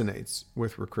resonates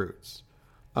with recruits.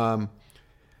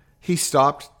 He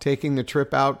stopped taking the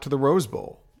trip out to the Rose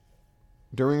Bowl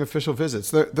during official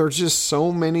visits. There's just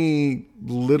so many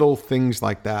little things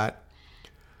like that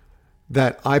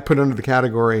that I put under the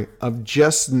category of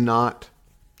just not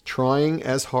trying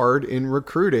as hard in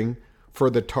recruiting for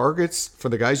the targets, for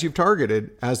the guys you've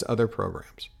targeted, as other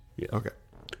programs. Yeah. Okay.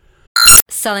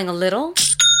 Selling a little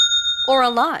or a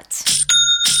lot?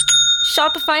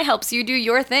 Shopify helps you do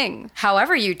your thing,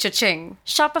 however you cha-ching.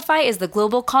 Shopify is the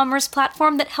global commerce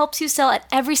platform that helps you sell at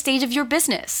every stage of your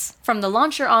business. From the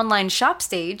launch your online shop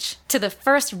stage, to the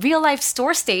first real-life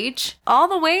store stage, all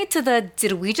the way to the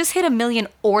did we just hit 1 million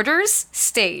orders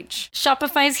stage.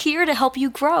 Shopify's here to help you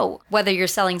grow. Whether you're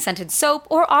selling scented soap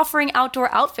or offering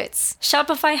outdoor outfits,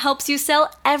 Shopify helps you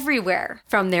sell everywhere.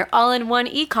 From their all-in-one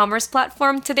e-commerce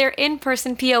platform to their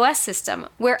in-person POS system,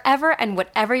 wherever and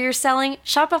whatever you're selling,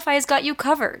 Shopify's got you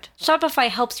covered. Shopify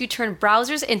helps you turn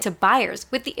browsers into buyers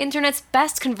with the internet's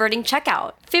best converting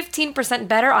checkout. 15%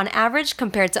 better on average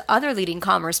compared to other leading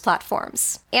commerce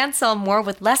platforms. And sell more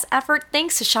with less effort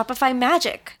thanks to Shopify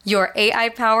Magic, your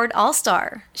AI-powered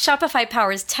all-star. Shopify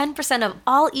powers 10% of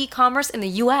all e-commerce in the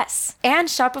US. And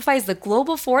Shopify is the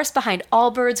global force behind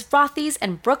Allbirds, Rothy's,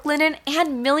 and Brooklinen,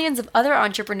 and millions of other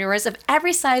entrepreneurs of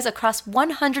every size across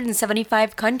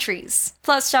 175 countries.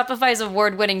 Plus, Shopify's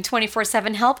award-winning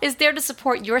 24/7 help is there to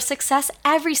support your success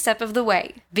every step of the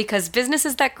way. Because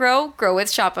businesses that grow, grow with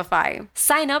Shopify.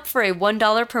 Sign up for a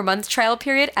 $1 per month trial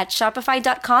period at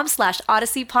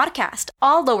shopify.com/Odyssey Podcast,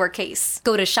 all lowercase.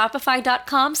 Go to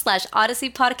shopify.com/Odyssey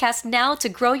Podcast now to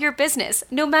grow your business,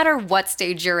 no matter what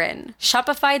stage you're in.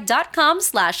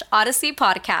 Shopify.com/Odyssey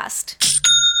Podcast.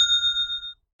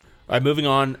 All right, moving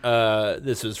on.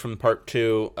 This is from part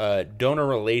 2. Donor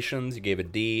relations, you gave a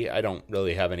D. I don't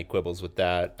really have any quibbles with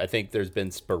that. I think there's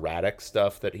been sporadic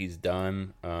stuff that he's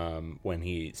done when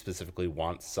he specifically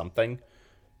wants something.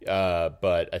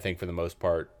 But I think for the most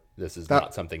part, this is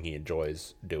not something he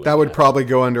enjoys doing. That would probably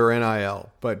go under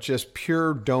NIL, but just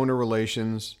pure donor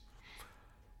relations,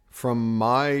 from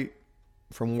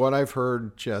what I've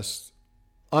heard, just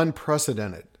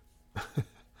unprecedented.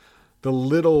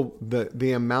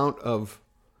 The amount of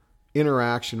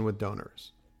interaction with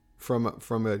donors from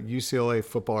a UCLA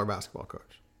football or basketball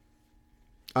coach.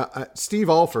 Steve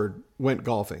Alford went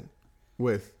golfing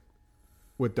with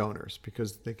donors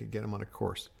because they could get him on a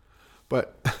course,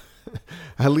 but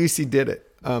at least he did it.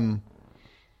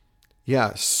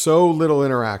 So little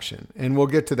interaction, and we'll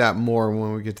get to that more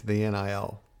when we get to the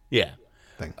NIL.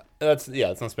 Thing. Let's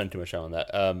not spend too much time on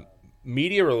that.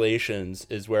 Media relations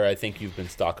is where I think you've been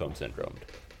Stockholm syndromed.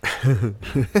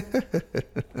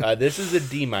 This is a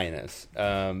D-,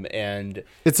 and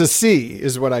it's a C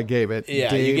is what I gave it.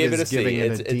 Yeah, Dave you gave it a C.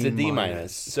 It's a D-.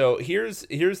 So here's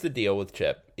the deal with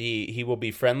Chip. He will be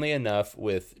friendly enough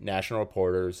with national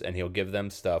reporters, and he'll give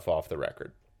them stuff off the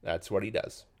record. That's what he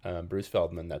does. Bruce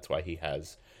Feldman. That's why he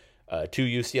has 2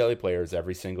 UCLA players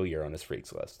every single year on his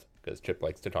freaks list, because Chip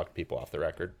likes to talk to people off the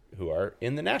record who are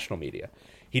in the national media.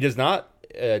 He does not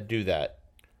do that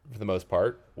for the most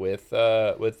part with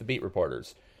the beat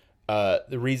reporters.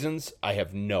 The reasons, I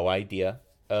have no idea.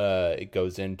 It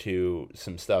goes into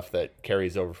some stuff that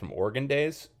carries over from Oregon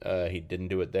days. He didn't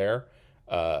do it there.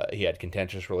 He had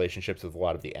contentious relationships with a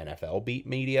lot of the NFL beat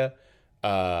media.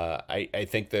 I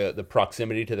think the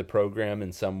proximity to the program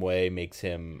in some way makes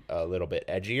him a little bit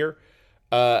edgier.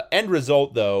 End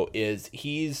result, though, is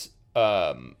he's...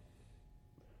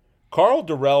 Carl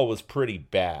Durrell was pretty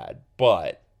bad,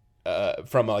 but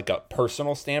from like a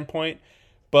personal standpoint,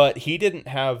 but he didn't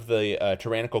have the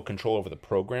tyrannical control over the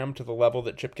program to the level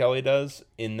that Chip Kelly does,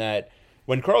 in that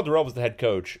when Carl Durrell was the head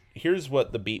coach, here's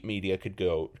what the beat media could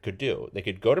do. They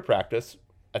could go to practice,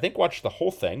 I think watch the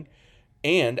whole thing,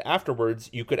 and afterwards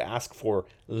you could ask for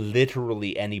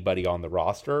literally anybody on the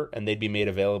roster, and they'd be made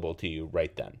available to you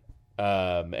right then.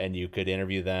 And you could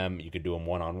interview them, you could do them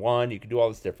one-on-one, you could do all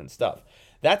this different stuff.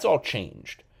 That's all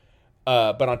changed.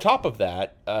 But on top of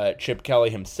that, Chip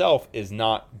Kelly himself is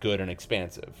not good and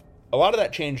expansive. A lot of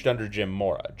that changed under Jim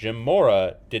Mora. Jim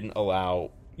Mora didn't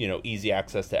allow, easy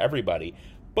access to everybody.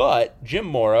 But Jim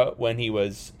Mora, when he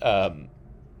was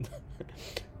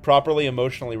properly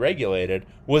emotionally regulated,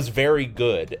 was very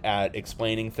good at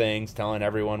explaining things, telling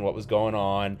everyone what was going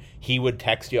on. He would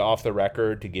text you off the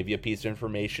record to give you a piece of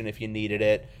information if you needed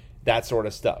it, that sort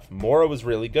of stuff. Mora was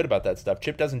really good about that stuff.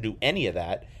 Chip doesn't do any of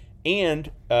that,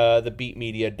 and the beat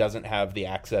media doesn't have the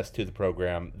access to the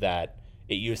program that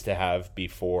it used to have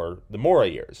before the Mora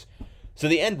years. So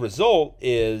the end result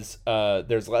is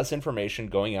there's less information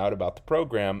going out about the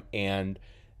program, and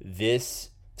this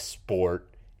sport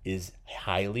is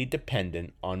highly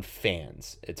dependent on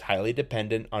fans. It's highly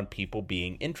dependent on people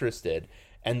being interested,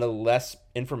 and the less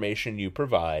information you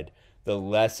provide, the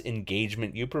less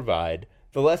engagement you provide,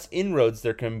 the less inroads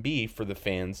there can be for the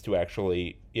fans to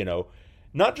actually,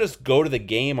 not just go to the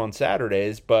game on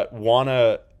Saturdays, but want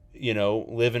to,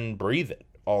 live and breathe it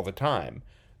all the time.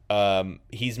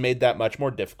 He's made that much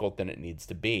more difficult than it needs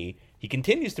to be. He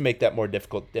continues to make that more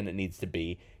difficult than it needs to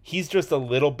be. He's just a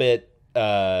little bit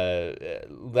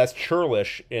less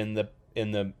churlish in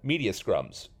the media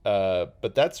scrums,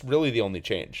 but that's really the only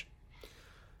change.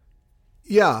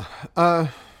 I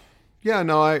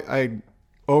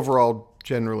overall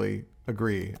generally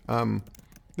agree.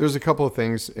 There's a couple of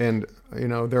things, and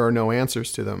there are no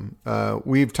answers to them.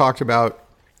 We've talked about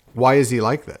why is he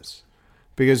like this,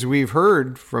 because we've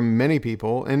heard from many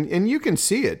people, and you can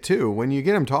see it too when you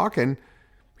get him talking.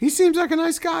 He seems like a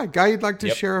nice guy you'd like to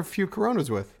share a few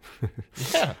Coronas with.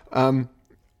 Yeah.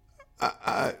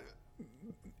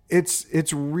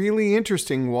 It's really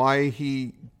interesting why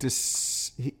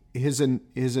his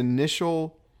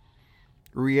initial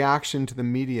reaction to the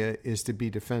media is to be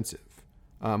defensive,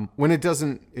 when it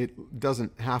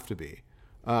doesn't have to be,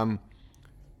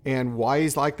 and why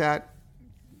he's like that.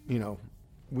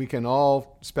 We can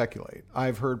all speculate.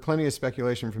 I've heard plenty of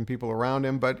speculation from people around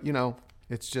him, but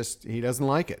it's just he doesn't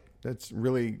like it. That's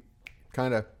really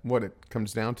kind of what it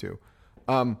comes down to.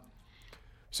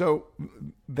 So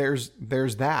there's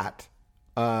that.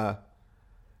 And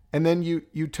then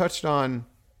you touched on,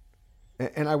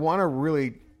 and I want to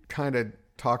really kind of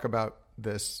talk about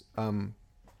this,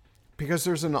 because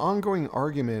there's an ongoing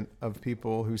argument of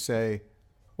people who say,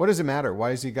 what does it matter?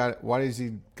 Why does he got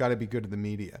to be good to the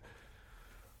media?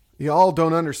 Y'all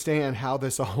don't understand how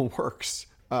this all works.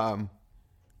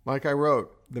 Like I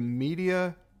wrote, the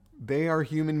media, they are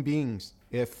human beings.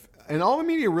 And all the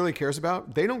media really cares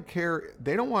about, they don't care.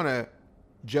 They don't want to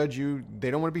judge you.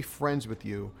 They don't want to be friends with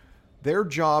you. Their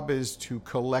job is to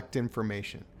collect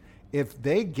information. If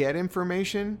they get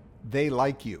information, they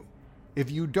like you. If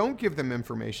you don't give them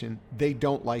information, they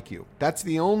don't like you. That's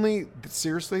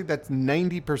seriously, that's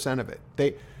 90% of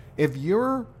it. If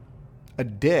you're a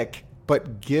dick,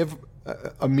 but give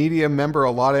a media member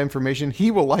a lot of information, he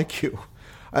will like you.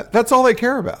 That's all they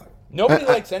care about. Nobody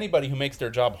likes anybody who makes their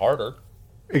job harder.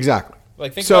 Exactly.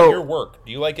 Think about your work.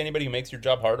 Do you like anybody who makes your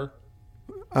job harder?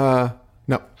 No.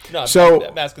 No,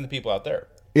 I'm asking the people out there.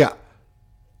 Yeah.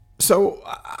 So,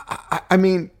 I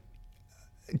mean,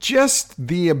 just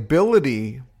the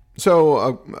ability.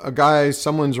 So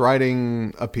someone's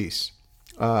writing a piece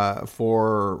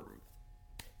for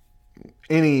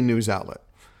any news outlet.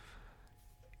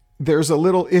 There's a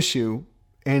little issue,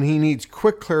 and he needs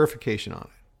quick clarification on it.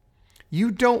 You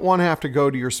don't want to have to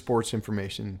go to your sports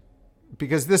information,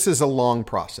 because this is a long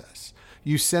process.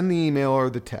 You send the email or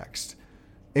the text.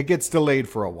 It gets delayed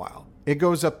for a while. It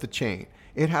goes up the chain.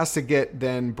 It has to get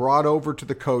then brought over to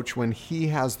the coach when he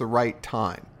has the right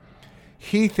time.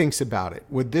 He thinks about it.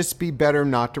 Would this be better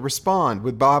not to respond?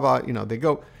 With blah, blah, they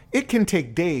go. It can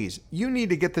take days. You need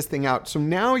to get this thing out. So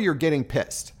now you're getting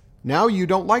pissed. Now you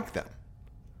don't like them.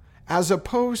 As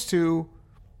opposed to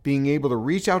being able to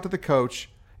reach out to the coach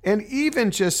and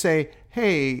even just say,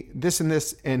 hey, this and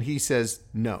this, and he says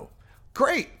no.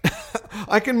 Great.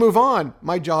 I can move on.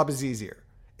 My job is easier.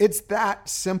 It's that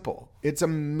simple. It's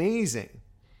amazing.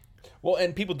 Well,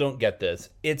 and people don't get this.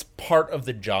 It's part of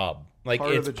the job.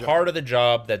 It's job. Part of the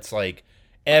job that's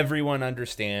everyone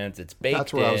understands. It's baked in.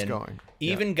 That's where I was going.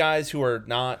 Even guys who are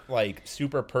not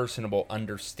super personable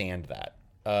understand that.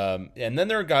 And then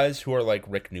there are guys who are like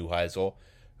Rick Neuheisel,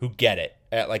 who get it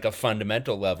at a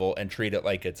fundamental level and treat it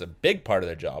like it's a big part of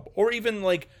the job. Or even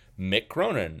Mick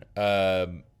Cronin,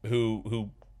 who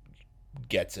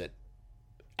gets it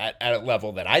at a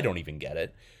level that I don't even get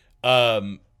it.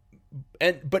 But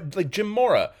Jim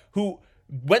Mora, who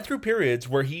went through periods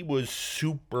where he was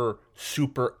super,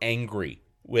 super angry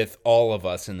with all of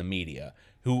us in the media,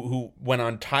 who went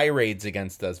on tirades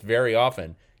against us very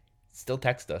often, still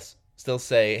text us, still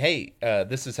say, hey,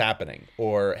 this is happening.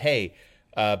 Or, hey,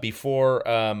 before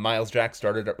Miles Jack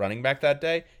started at running back that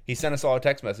day, he sent us all a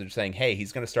text message saying, hey,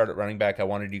 he's going to start at running back. I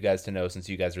wanted you guys to know, since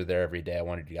you guys are there every day, I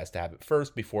wanted you guys to have it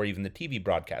first before even the TV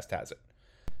broadcast has it.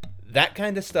 that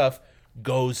kind of stuff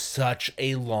goes such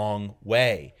a long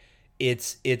way.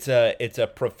 It's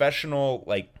a professional,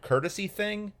 like, courtesy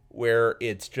thing where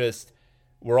it's just,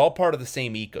 we're all part of the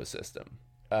same ecosystem.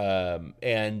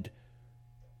 And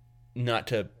not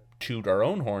to toot our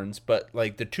own horns, but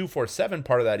like the 247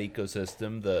 part of that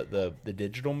ecosystem, the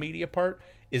digital media part,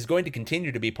 is going to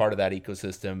continue to be part of that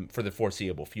ecosystem for the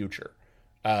foreseeable future.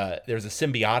 There's a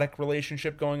symbiotic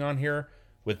relationship going on here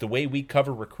with the way we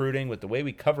cover recruiting, with the way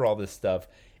we cover all this stuff.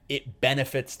 It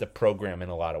benefits the program in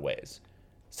a lot of ways.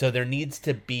 So there needs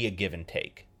to be a give and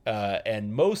take.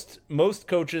 And most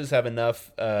coaches have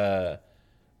enough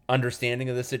understanding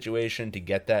of the situation to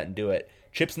get that and do it.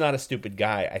 Chip's not a stupid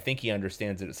guy. I think he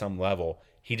understands it at some level.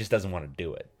 He just doesn't want to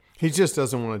do it. He just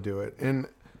doesn't want to do it. And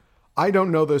I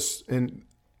don't know this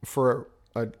for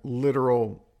a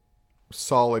literal,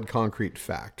 solid, concrete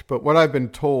fact. But what I've been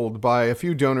told by a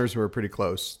few donors who are pretty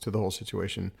close to the whole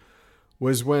situation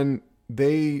was when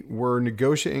they were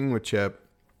negotiating with Chip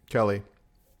Kelly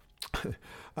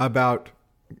about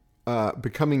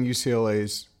becoming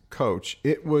UCLA's coach,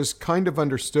 it was kind of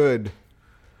understood.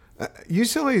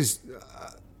 UCLA's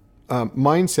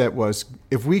mindset was,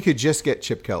 if we could just get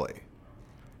Chip Kelly.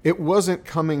 It wasn't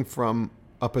coming from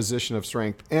a position of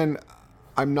strength. And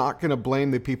I'm not going to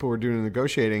blame the people who are doing the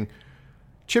negotiating.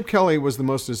 Chip Kelly was the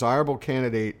most desirable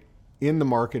candidate in the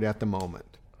market at the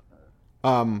moment.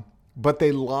 But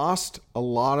they lost a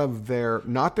lot of their,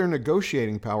 not their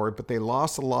negotiating power, but they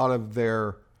lost a lot of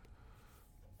their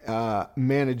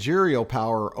managerial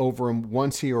power over him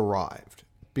once he arrived.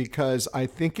 Because I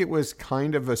think it was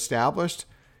kind of established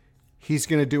he's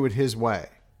going to do it his way.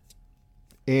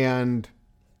 And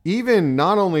even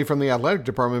not only from the athletic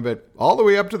department, but all the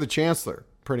way up to the chancellor,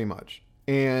 pretty much.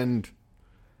 And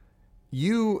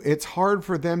it's hard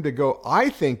for them to go. I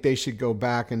think they should go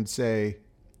back and say,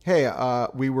 hey,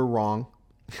 we were wrong.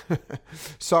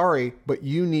 Sorry, but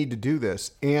you need to do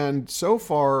this. And so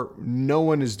far, no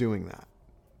one is doing that.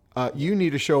 You need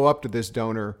to show up to this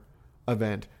donor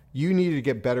event. You need to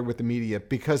get better with the media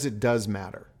because it does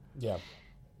matter. Yeah.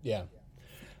 Yeah.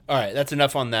 All right. That's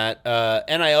enough on that.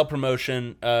 NIL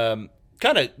promotion, kind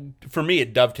of, for me,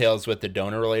 it dovetails with the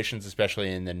donor relations,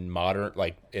 especially in the modern,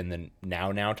 like in the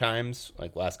now times,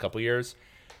 like last couple years.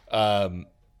 But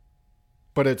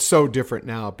it's so different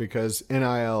now because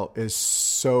NIL is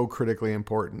so critically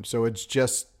important. So it's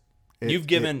just, you've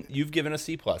given a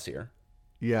C+ here.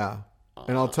 Yeah.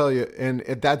 And I'll tell you, and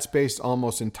that's based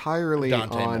almost entirely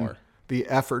Dante on Moore. The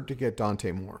effort to get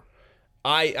Dante Moore.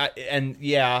 I And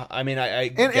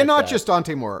not just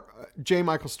Dante Moore, J.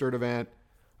 Michael Sturdivant,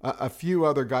 a few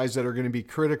other guys that are going to be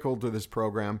critical to this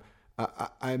program.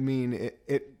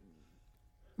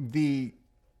 The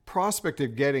prospect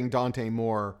of getting Dante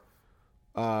Moore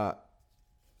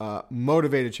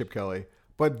motivated Chip Kelly,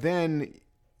 but then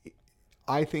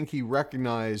I think he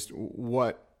recognized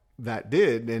what that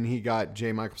did, and he got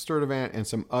J. Michael Sturdivant and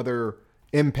some other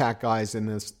impact guys in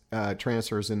this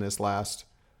transfers in this last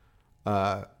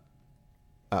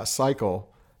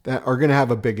cycle that are going to have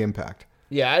a big impact.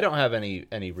 Yeah, I don't have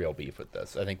any real beef with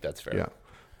this. I think that's fair. Yeah,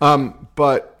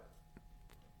 but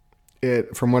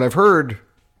from what I've heard,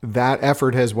 that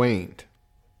effort has waned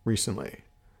recently,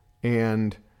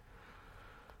 and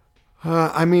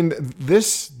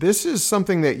this is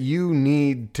something that you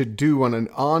need to do on an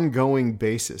ongoing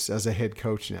basis as a head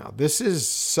coach now. This is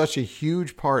such a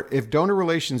huge part. If donor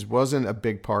relations wasn't a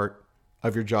big part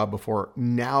of your job before,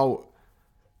 now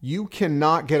you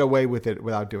cannot get away with it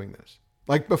without doing this.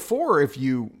 Like before, if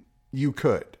you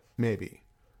could, maybe.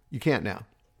 You can't now.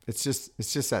 It's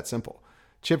just that simple.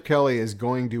 Chip Kelly is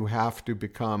going to have to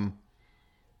become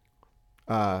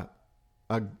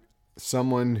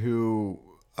someone who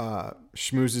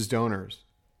schmoozes donors,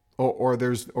 or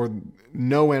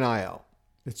no NIL.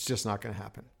 It's just not going to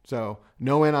happen. So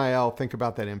no NIL. Think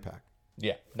about that impact.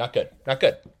 Yeah, not good.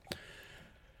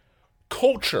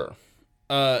 Culture.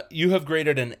 You have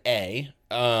graded an A,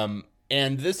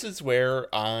 and this is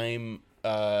where I'm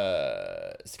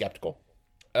skeptical.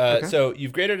 Okay. So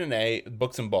you've graded an A,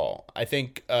 books and ball. I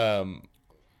think the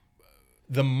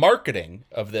marketing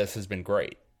of this has been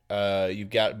great. You've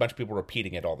got a bunch of people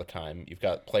repeating it all the time. You've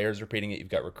got players repeating it. You've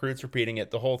got recruits repeating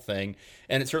it, the whole thing.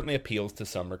 And it certainly appeals to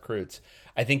some recruits.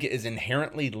 I think it is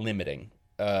inherently limiting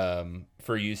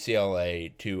for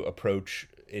UCLA to approach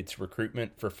its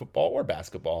recruitment for football or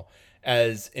basketball,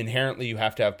 as inherently you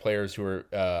have to have players who are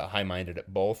high-minded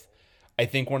at both. I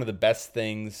think one of the best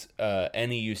things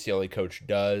any UCLA coach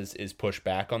does is push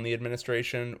back on the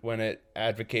administration when it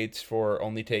advocates for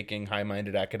only taking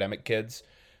high-minded academic kids.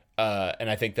 And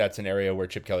I think that's an area where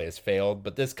Chip Kelly has failed.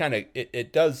 But this kind of,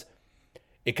 it does,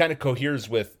 it kind of coheres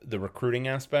with the recruiting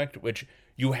aspect, which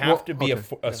you have to be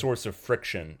a source of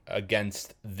friction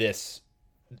against this,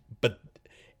 but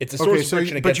it's a source of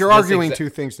friction against. But you're arguing two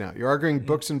things now. You're arguing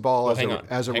books and ball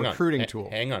as a recruiting tool.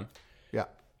 Hang on. Yeah.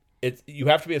 You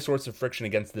have to be a source of friction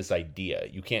against this idea.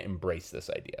 You can't embrace this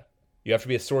idea. You have to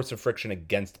be a source of friction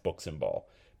against books and ball,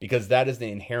 because that is the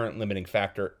inherent limiting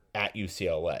factor at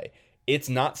UCLA. It's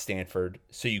not Stanford,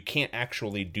 so you can't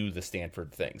actually do the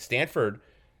Stanford thing. Stanford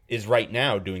is right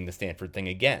now doing the Stanford thing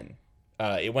again.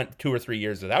 It went 2 or 3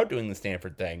 years without doing the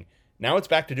Stanford thing. Now it's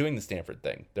back to doing the Stanford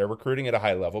thing. They're recruiting at a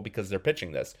high level because they're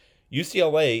pitching this.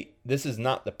 UCLA, this is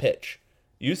not the pitch.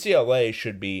 UCLA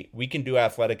should be, we can do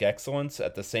athletic excellence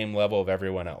at the same level of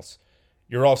everyone else.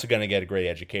 You're also going to get a great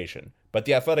education. But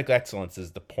the athletic excellence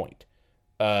is the point.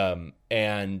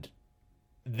 And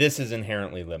this is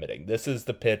inherently limiting. This is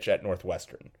the pitch at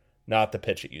Northwestern, not the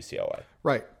pitch at UCLA.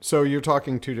 Right. So you're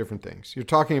talking two different things. You're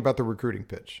talking about the recruiting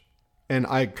pitch. And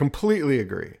I completely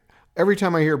agree. Every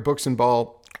time I hear books and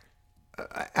ball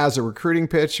as a recruiting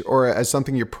pitch or as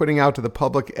something you're putting out to the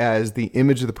public as the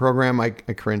image of the program, I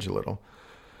cringe a little.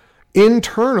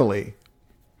 Internally,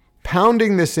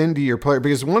 pounding this into your player,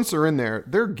 because once they're in there,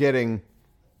 they're getting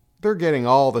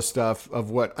all the stuff of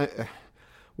what...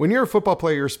 when you're a football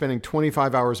player, you're spending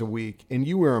 25 hours a week and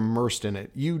you are immersed in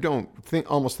it. You don't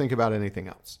almost think about anything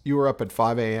else. You are up at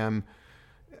 5 a.m.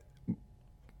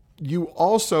 You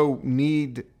also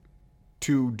need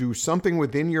to do something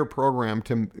within your program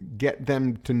to get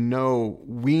them to know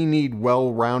we need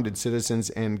well-rounded citizens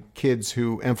and kids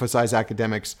who emphasize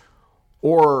academics,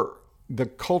 or the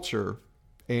culture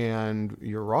and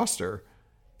your roster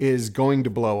is going to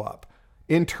blow up.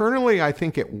 Internally, I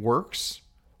think it works.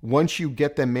 Once you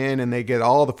get them in and they get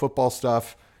all the football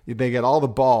stuff, they get all the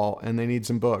ball and they need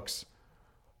some books.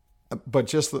 But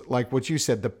just like what you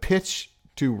said, the pitch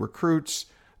to recruits,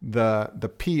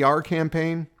 the PR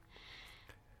campaign,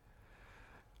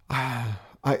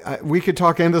 we could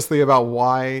talk endlessly about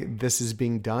why this is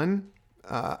being done.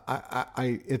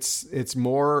 It's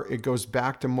more, it goes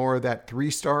back to more of that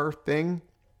 3-star thing.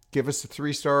 Give us the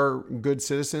 3-star good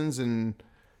citizens and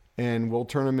we'll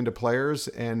turn them into players.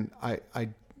 And I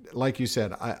like you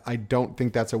said, I don't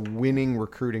think that's a winning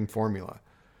recruiting formula.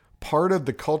 Part of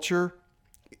the culture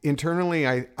internally,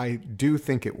 I do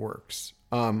think it works.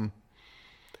 And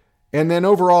then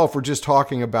overall, if we're just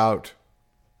talking about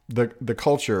the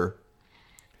culture,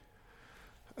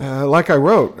 like I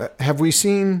wrote, have we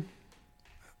seen,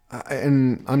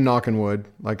 and I'm knocking wood,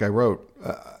 like I wrote,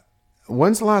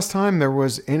 when's the last time there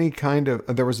was a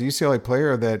UCLA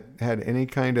player that had any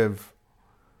kind of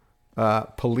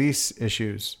police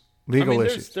issues, legal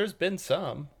issues? There's been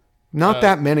some. Not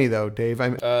that many though, Dave.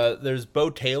 There's Bo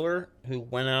Taylor who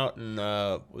went out and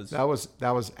was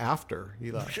that was after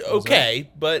he left. Okay,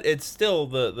 but it's still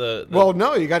the well,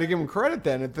 no, you got to give him credit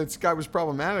then. If this guy was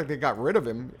problematic, they got rid of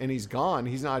him and he's gone.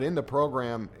 He's not in the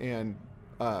program and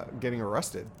getting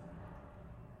arrested.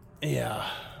 Yeah.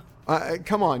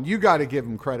 Come on, you got to give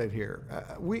him credit here.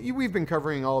 We've been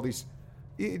covering all these.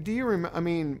 Do you remember? I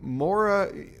mean,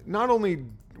 Mora, not only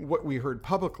what we heard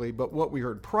publicly, but what we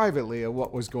heard privately of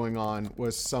what was going on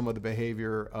was some of the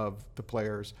behavior of the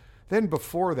players. Then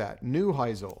before that,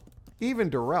 Neuheisel, even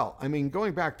Durrell. I mean,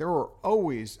 going back, there were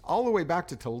always, all the way back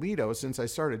to Toledo since I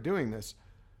started doing this,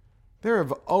 there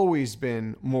have always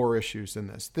been more issues than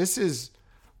this. This is,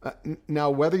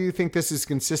 now whether you think this is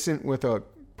consistent with a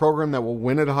program that will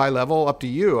win at a high level, up to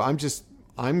you.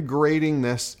 I'm grading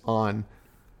this on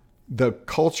the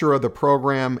culture of the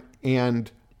program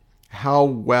and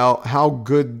how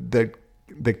good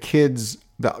the kids,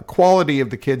 the quality of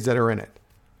the kids that are in it.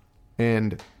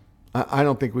 And I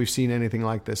don't think we've seen anything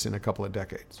like this in a couple of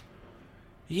decades.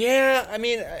 Yeah, I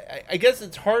mean, I guess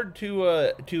it's hard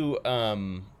to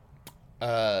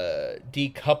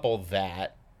decouple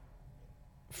that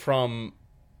from,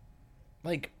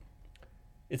 like,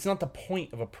 it's not the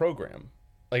point of a program.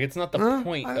 Like, it's not the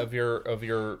point of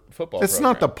your football It's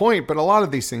program. not the point, but a lot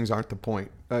of these things aren't the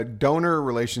point. Donor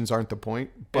relations aren't the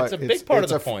point. But it's a big part of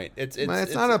the point. It's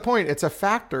not a point. It's a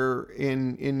factor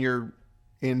in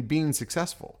being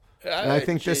successful. And I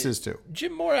think this is too.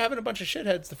 Jim Mora having a bunch of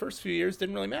shitheads the first few years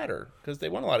didn't really matter because they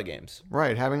won a lot of games.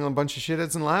 Right. Having a bunch of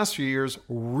shitheads in the last few years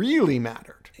really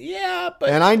mattered. Yeah, but...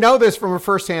 And I know this from a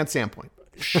first-hand standpoint.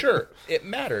 Sure, it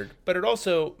mattered. But it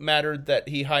also mattered that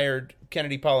he hired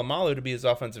Kennedy Palomalu to be his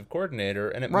offensive coordinator,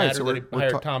 and it mattered that he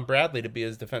hired Tom Bradley to be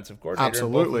his defensive coordinator.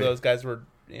 Absolutely. And both of those guys were,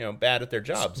 bad at their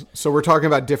jobs. So we're talking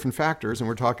about different factors, and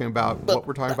we're talking about what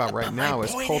we're talking about right now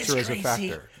is culture as a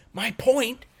factor. My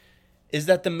point is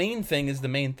that the main thing is the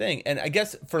main thing. And I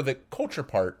guess for the culture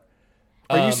part,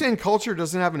 Are you saying culture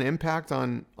doesn't have an impact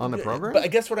on the program? But I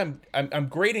guess what I'm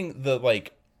grading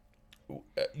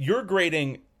you're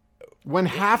grading when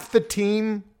half the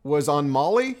team was on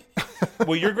Molly.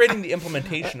 Well, you're grading the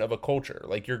implementation of a culture.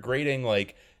 Like you're grading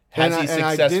has he successfully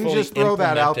I didn't just throw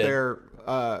that out implemented-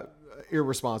 there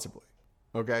irresponsibly.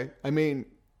 Okay, I mean,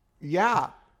 yeah,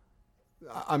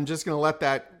 I'm just going to let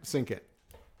that sink in.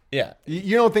 Yeah.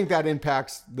 You don't think that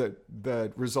impacts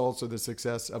the results or the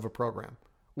success of a program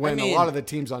when a lot of the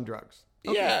team's on drugs?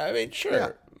 Okay. Yeah, I mean, sure. Yeah,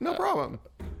 no problem.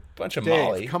 Bunch of Dave,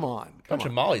 Molly. come on. Bunch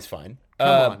of Molly's fine.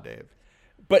 Come on, Dave.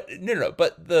 But no.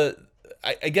 But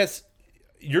I guess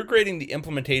you're grading the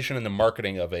implementation and the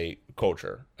marketing of a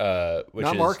culture, which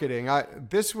Not is marketing.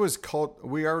 This was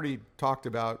we already talked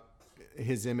about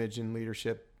his image and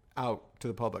leadership out to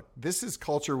the public. This is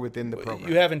culture within the program.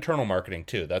 You have internal marketing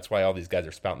too. That's why all these guys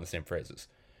are spouting the same phrases.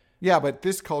 Yeah, but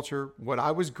this culture, what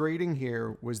I was grading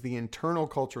here was the internal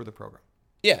culture of the program.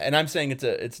 Yeah, and I'm saying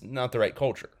it's not the right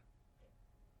culture.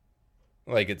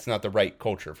 Like it's not the right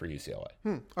culture for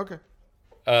UCLA. Okay.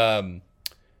 All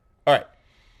right.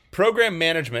 Program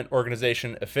management,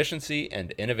 organization, efficiency,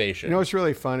 and innovation. You know what's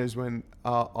really fun is when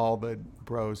all the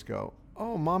bros go,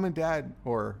 "Oh, mom and dad,"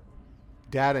 or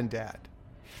 "dad and dad."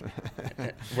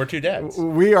 We're two dads.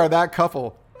 We are that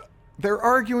couple. They're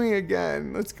arguing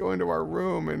again. Let's go into our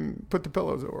room and put the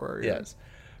pillows over our ears. Yes.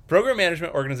 Program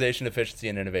management, organization, efficiency,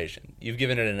 and innovation. You've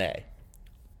given it an A.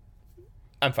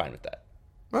 I'm fine with that.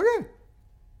 Okay.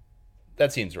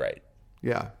 That seems right.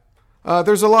 Yeah.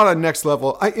 There's a lot of next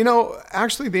level.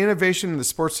 Actually, the innovation in the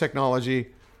sports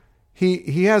technology,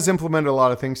 he has implemented a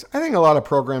lot of things. I think a lot of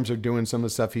programs are doing some of the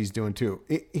stuff he's doing too.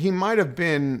 He might have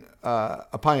been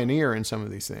a pioneer in some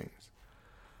of these things.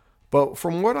 But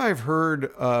from what I've heard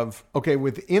of,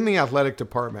 within the athletic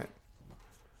department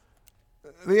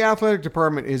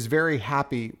is very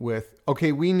happy with,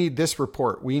 we need this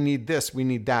report, we need this, we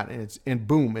need that, and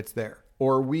boom, it's there.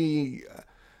 Or we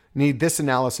need this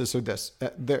analysis or this.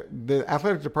 The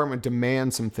athletic department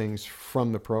demands some things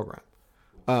from the program.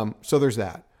 So there's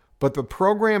that. But the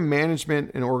program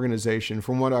management and organization,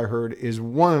 from what I heard, is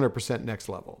 100% next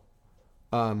level.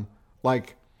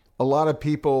 Like a lot of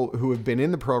people who have been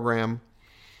in the program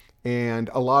and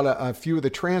a few of the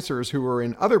transfers who were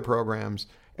in other programs,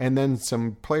 and then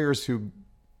some players who,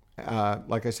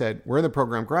 like I said, were in the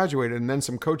program, graduated, and then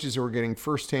some coaches who were getting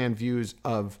firsthand views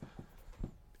of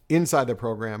inside the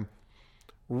program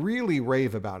really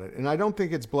rave about it. And I don't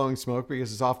think it's blowing smoke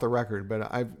because it's off the record,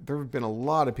 but there have been a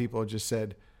lot of people who just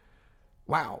said,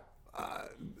 wow,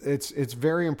 it's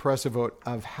very impressive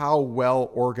of how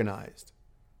well organized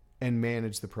and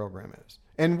managed the program is.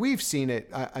 And we've seen it.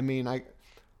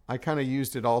 I kind of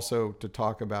used it also to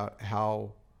talk about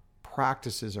how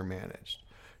practices are managed.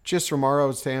 Just from our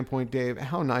own standpoint, Dave,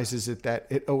 how nice is it that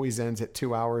it always ends at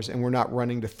 2 hours and we're not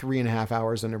running to 3.5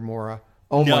 hours under Mora?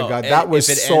 Oh my God, that was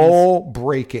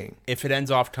soul-breaking. If it ends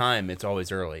off time, it's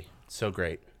always early. So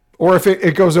great. Or if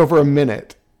it goes over a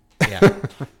minute. Yeah,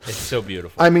 it's so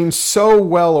beautiful. I mean, so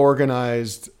well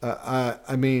organized.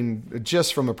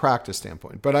 Just from a practice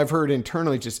standpoint. But I've heard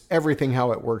internally just everything,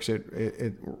 how it works.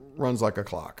 It runs like a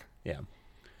clock. Yeah.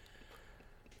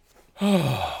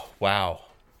 Oh, wow.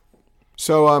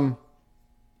 So,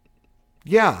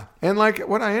 yeah. And like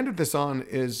what I ended this on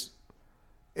is,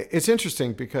 it's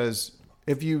interesting because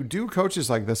if you do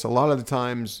coaches like this, a lot of the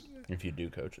times. If you do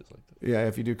coaches like this. Yeah,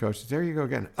 if you do coaches. There you go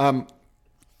again.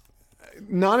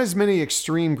 Not as many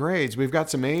extreme grades. We've got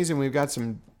some A's and we've got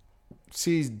some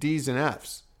C's, D's, and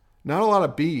F's. Not a lot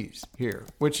of B's here,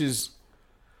 which is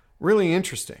really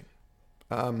interesting.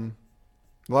 A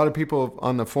lot of people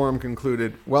on the forum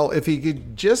concluded, well, if he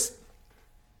could just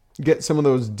get some of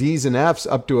those D's and F's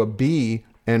up to a B,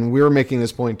 and we're making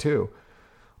this point too,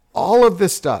 all of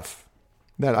this stuff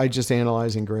that I just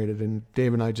analyzed and graded, and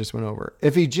Dave and I just went over,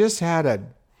 if he just had a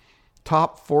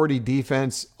top 40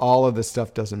 defense, all of this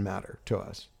stuff doesn't matter to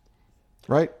us.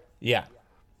 Right? Yeah.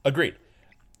 Agreed.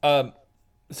 So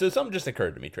something just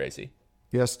occurred to me, Tracy.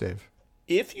 Yes, Dave.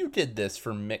 If you did this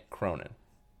for Mick Cronin,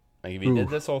 like if you did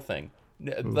this whole thing,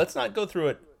 let's not go through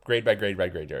it grade by grade by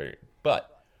grade,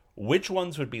 but which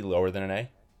ones would be lower than an A?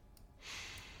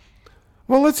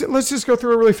 Well, let's just go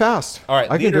through it really fast. All right.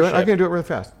 I can do it really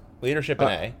fast. Leadership an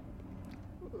A.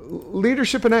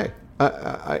 Leadership an A.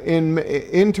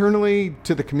 Internally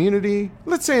to the community,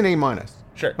 let's say an A-.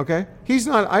 Sure. Okay. He's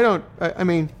not.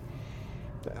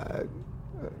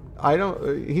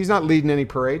 He's not leading any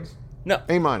parades. No.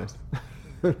 A-.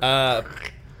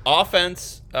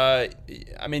 Offense. You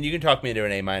can talk me into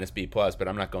an A-, B+, but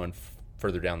I'm not going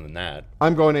further down than that.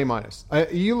 I'm going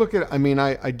A-. You look at.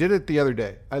 I did it the other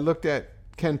day. I looked at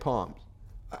Ken Palms,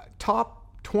 top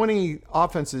 20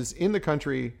 offenses in the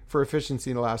country for efficiency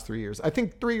in the last 3 years. I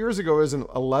think 3 years ago it was an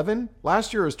 11.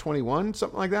 Last year it was 21,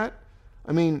 something like that.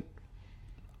 I mean,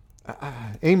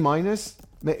 A minus.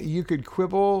 You could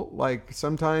quibble, like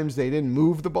sometimes they didn't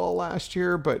move the ball last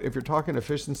year, but if you're talking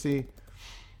efficiency,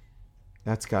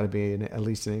 that's got to be at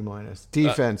least an A minus.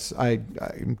 Defense, I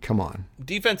come on.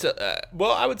 Defense,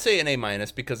 well, I would say an A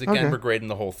minus because again we're grading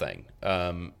the whole thing,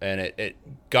 and it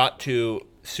got to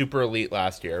super elite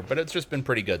last year, but it's just been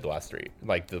pretty good the last three,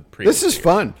 like the previous. This is years.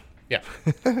 fun. Yeah,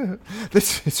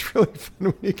 this is really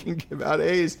fun when you can give out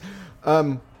A's.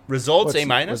 Results A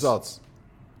minus. Results,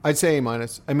 I'd say A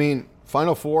minus. I mean,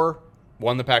 Final Four.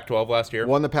 Won the Pac-12 last year.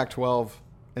 Won the Pac-12,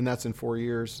 and that's in 4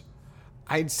 years.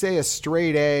 I'd say a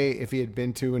straight A if he had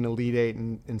been to an Elite Eight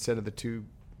instead of the 2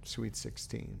 Sweet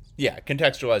 16s. Yeah,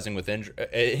 contextualizing with injury,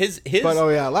 his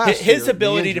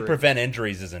ability to prevent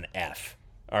injuries is an F.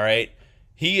 All right,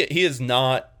 he is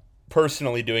not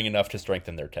personally doing enough to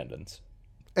strengthen their tendons.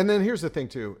 And then here's the thing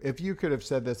too: if you could have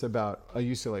said this about a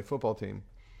UCLA football team,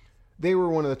 they were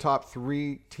one of the top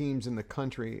 3 teams in the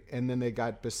country, and then they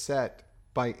got beset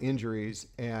by injuries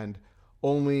and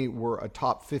only were a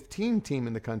top 15 team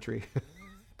in the country.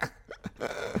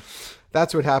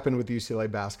 That's what happened with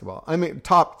UCLA basketball. I mean,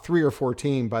 top 3 or 4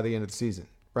 team by the end of the season,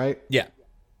 right? Yeah.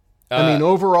 I mean,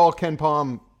 overall, Ken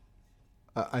Palm,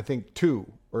 I think 2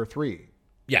 or 3.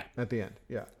 Yeah. At the end,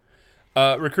 yeah.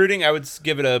 Recruiting, I would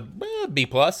give it a B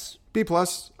plus. B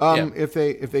plus. If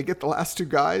they get the last 2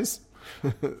 guys,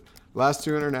 last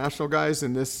 2 international guys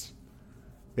in this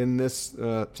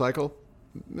cycle,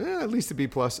 at least a B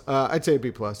plus. I'd say a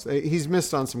B plus. He's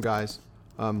missed on some guys.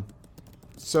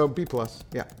 So B plus,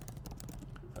 yeah.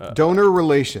 Donor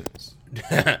relations.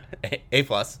 A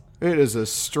plus. It is a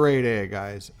straight A,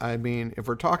 guys. I mean, if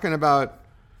we're talking about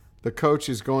the coach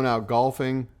is going out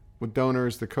golfing with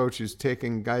donors, the coach is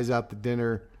taking guys out to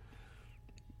dinner,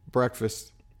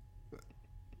 breakfast,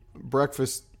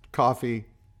 coffee,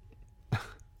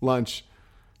 lunch,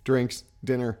 drinks,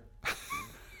 dinner.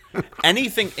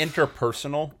 Anything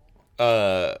interpersonal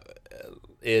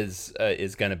is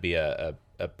going to be a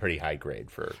pretty high grade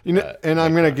for and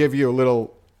I'm going to give you a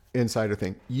little insider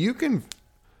thing. You can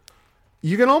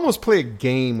almost play a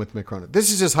game with Mick Cronin.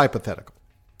 This is just hypothetical.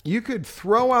 You could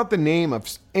throw out the name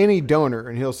of any donor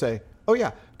and he'll say, "Oh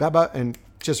yeah, Baba," and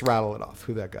just rattle it off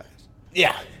who that guy is.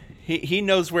 Yeah, he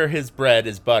knows where his bread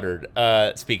is buttered.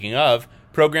 Speaking of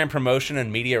program promotion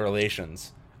and media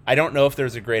relations, I don't know if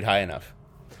there's a grade high enough.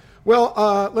 Well,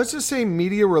 let's just say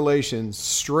media relations,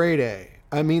 straight A.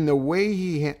 I mean, the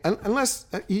way unless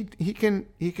he can,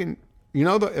 you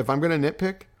know, if I'm going to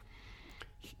nitpick,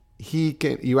 he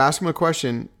can, you ask him a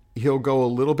question, he'll go a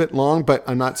little bit long, but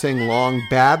I'm not saying long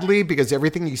badly because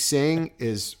everything he's saying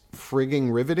is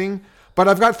frigging riveting. But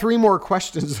I've got 3 more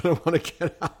questions that I want to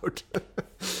get out.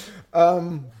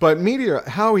 But media,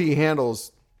 how he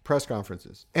handles press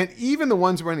conferences and even the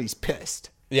ones when he's pissed.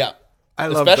 Yeah. I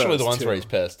love especially the those ones too. where he's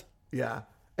pissed. Yeah.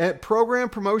 At program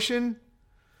promotion,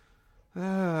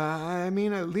 I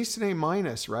mean, at least an A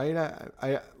minus, right?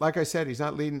 I like I said, he's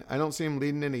not leading. I don't see him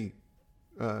leading any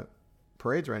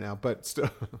parades right now, but still.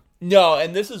 No,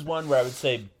 and this is one where I would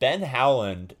say Ben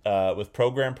Howland with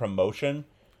program promotion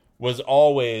was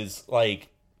always like,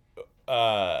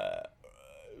 and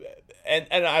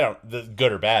I don't, the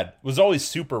good or bad, was always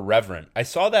super reverent. I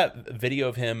saw that video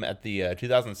of him at the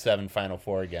 2007 Final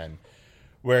Four again,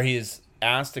 where he's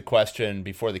asked a question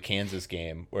before the Kansas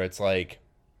game, where it's like,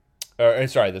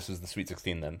 sorry, this was the Sweet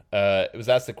 16 then. It was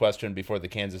asked a question before the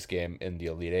Kansas game in the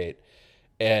Elite Eight,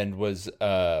 and which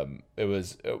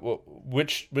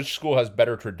school has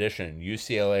better tradition,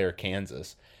 UCLA or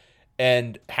Kansas?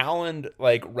 And Howland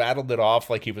like rattled it off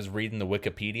like he was reading the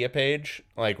Wikipedia page,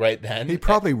 like right then. He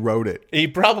probably wrote it. He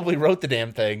probably wrote the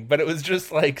damn thing, but it was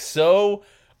just like so.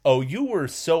 Oh, you were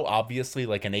so obviously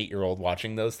like an 8-year-old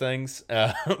watching those things,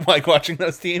 like watching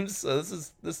those teams. So this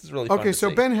is really fun okay. To So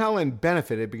see. Ben Howland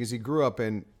benefited because he grew up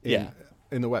in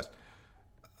the West.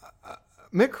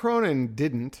 Mick Cronin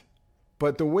didn't,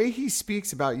 but the way he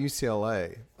speaks about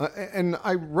UCLA, and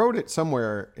I wrote it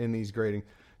somewhere in these grading.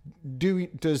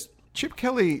 Does Chip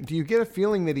Kelly? Do you get a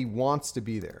feeling that he wants to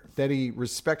be there, that he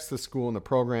respects the school and the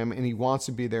program, and he wants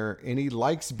to be there, and he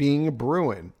likes being a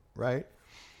Bruin, right?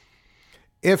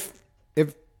 If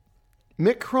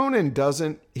Mick Cronin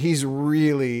doesn't, he's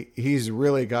really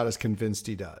got us convinced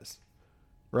he does,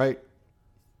 right?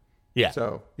 Yeah.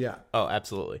 So yeah. Oh,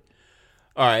 absolutely.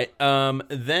 All right.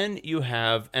 Then you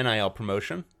have NIL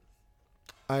promotion.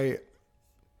 I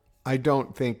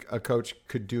don't think a coach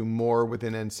could do more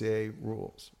within NCAA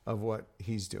rules of what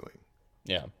he's doing.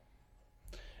 Yeah.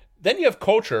 Then you have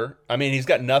culture. I mean, he's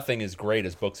got nothing as great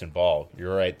as books and ball.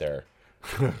 You're right there.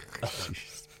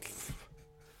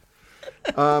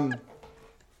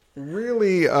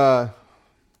 Really, well,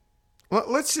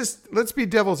 let's be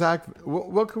devil's advocate.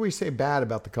 What can we say bad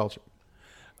about the culture?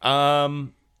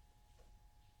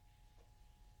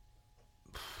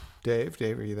 Dave,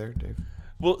 are you there, Dave?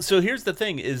 Well, so here's the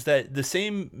thing: is that the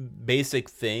same basic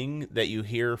thing that you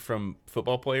hear from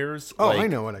football players? Oh, I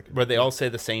know what I can. Where they all say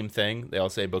the same thing. They all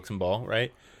say books and ball,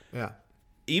 right? Yeah.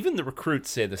 Even the recruits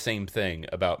say the same thing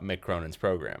about Mick Cronin's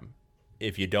program.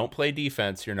 If you don't play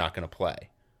defense, you're not going to play.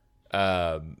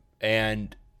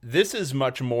 And this is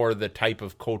much more the type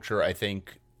of culture I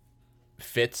think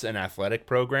fits an athletic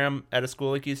program at a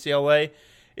school like UCLA,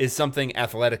 is something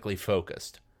athletically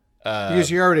focused. Because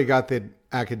you already got the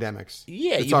academics.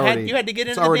 Yeah, you had to get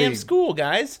into the damn school,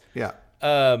 guys. Yeah.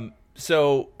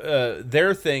 So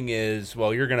their thing is,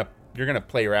 well, you're gonna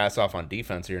play your ass off on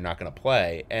defense, or you're not gonna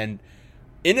play. And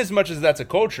in as much as that's a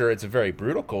culture, it's a very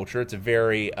brutal culture. It's a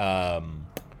very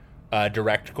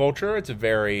direct culture. It's a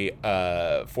very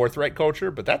forthright culture.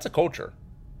 But that's a culture.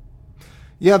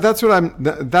 Yeah, that's what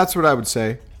I would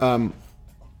say. And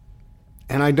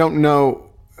I don't know.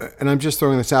 And I'm just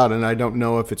throwing this out, and I don't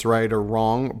know if it's right or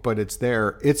wrong, but it's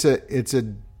there. It's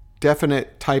a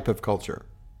definite type of culture,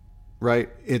 right?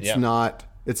 It's not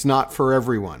for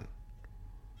everyone,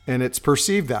 and it's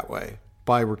perceived that way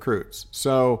by recruits.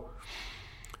 So,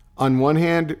 on one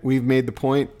hand, we've made the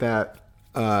point that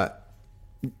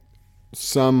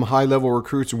some high-level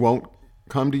recruits won't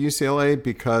come to UCLA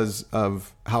because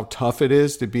of how tough it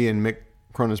is to be in Mick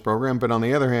Cronin's program. But on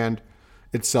the other hand,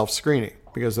 it's self-screening,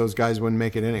 because those guys wouldn't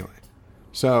make it anyway.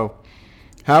 So,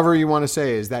 however you want to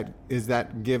say, does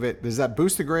that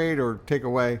boost the grade or take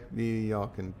away? Y'all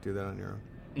can do that on your own.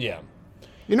 Yeah.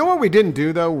 You know what we didn't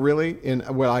do though, really?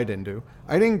 I didn't do.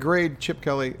 I didn't grade Chip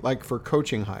Kelly like for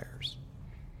coaching hires.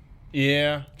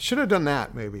 Yeah. Should have done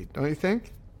that, maybe. Don't you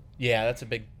think? Yeah, that's a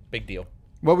big deal.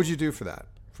 What would you do for that,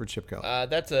 for Chip Kelly?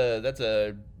 That's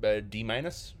a D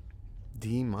minus.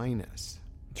 D minus.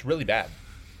 It's really bad.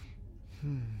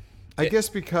 I guess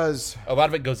because a lot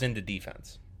of it goes into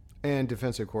defense and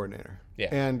defensive coordinator. Yeah,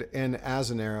 and as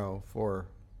an arrow for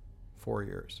 4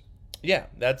 years. Yeah,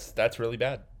 that's really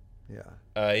bad. Yeah,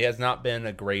 he has not been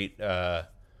a great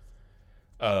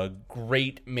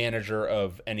manager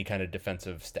of any kind of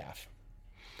defensive staff.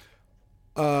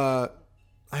 I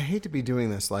hate to be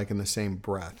doing this like in the same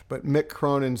breath, but Mick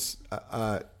Cronin's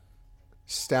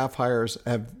staff hires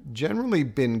have generally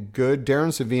been good. Darren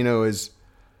Savino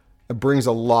brings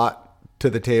a lot to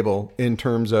the table in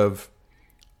terms of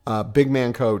big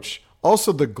man coach,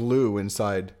 also the glue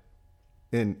inside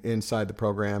the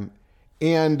program,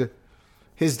 and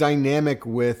his dynamic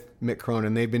with Mick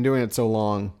Cronin. They've been doing it so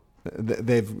long,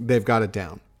 they've got it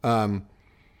down.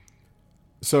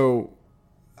 So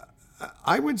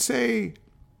I would say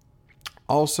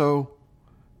also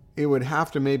it would have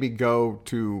to maybe go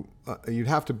to you'd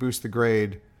have to boost the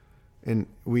grade. And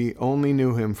we only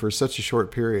knew him for such a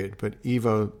short period, but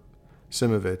Ivo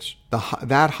Simovic,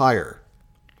 that hire.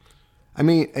 I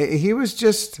mean, he was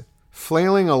just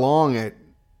flailing along at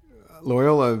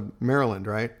Loyola, Maryland,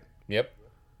 right? Yep.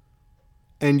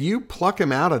 And you pluck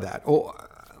him out of that. Oh,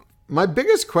 my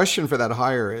biggest question for that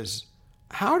hire is,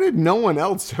 how did no one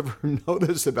else ever know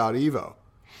this about Ivo?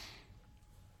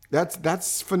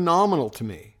 That's phenomenal to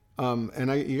me.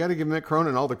 And you got to give Mick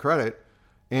Cronin all the credit.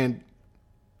 And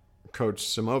Coach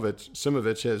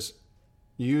Simovic has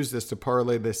used this to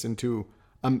parlay this into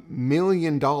 $1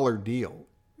 million deal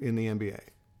in the NBA,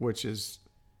 which is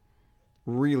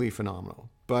really phenomenal.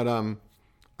 But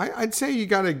I'd say you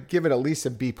got to give it at least a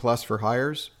B+ for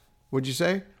hires. Would you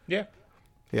say? Yeah.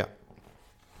 Yeah.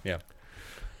 Yeah.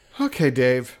 Okay,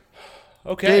 Dave.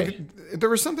 Okay. Dave, there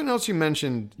was something else you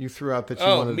mentioned you threw out that you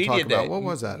wanted to talk about. What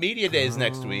was that? Media Day is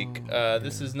next week.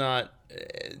 This is not...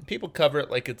 people cover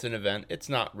it like it's an event. It's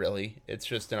not really. It's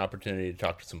just an opportunity to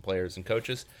talk to some players and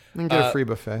coaches. And get a free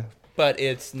buffet. But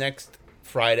it's next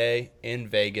Friday in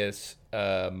Vegas.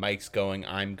 Mike's going.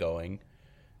 I'm going.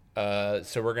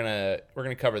 So we're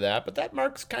gonna cover that. But that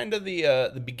marks kind of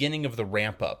the beginning of the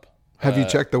ramp up. Have you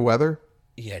checked the weather?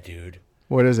 Yeah, dude.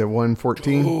 What is it?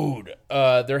 114. Dude,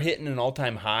 they're hitting an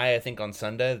all-time high. I think on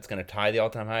Sunday. It's gonna tie the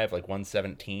all-time high of like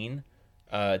 117.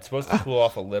 It's supposed to cool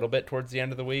off a little bit towards the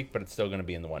end of the week, but it's still going to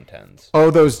be in the 110s.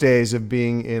 Oh, those days of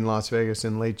being in Las Vegas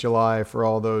in late July for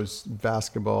all those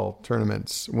basketball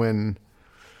tournaments when,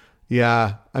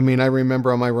 yeah, I mean, I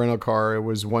remember on my rental car, it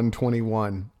was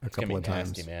 121 a couple of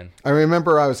times. Nasty, man. I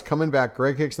remember I was coming back,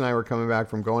 Greg Hicks and I were coming back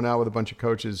from going out with a bunch of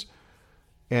coaches,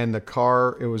 and the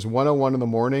car, it was 1:01 in the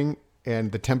morning,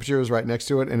 and the temperature was right next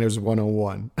to it, and it was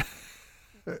 101.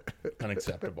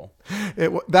 Unacceptable.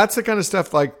 That's the kind of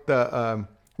stuff like the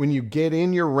when you get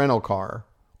in your rental car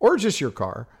or just your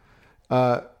car,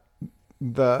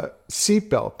 the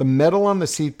seatbelt, the metal on the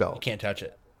seatbelt, You can't touch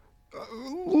it.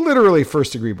 literally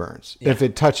first-degree burns if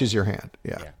it touches your hand.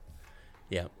 Yeah.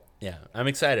 I'm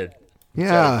excited.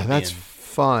 Yeah, that's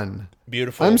fun.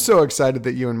 Beautiful. I'm so excited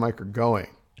that you and Mike are going.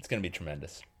 It's going to be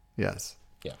tremendous. Yes.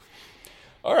 Yeah.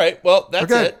 All right. Well,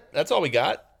 that's Okay. it. That's all we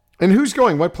got. And who's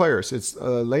going? What players? It's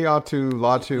Latu,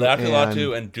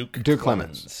 and Duke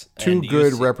Clemens. Two And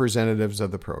good representatives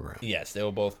of the program. Yes, they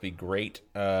will both be great.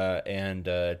 And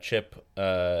Chip,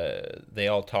 they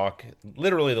all talk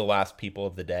literally the last people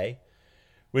of the day,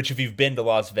 which if you've been to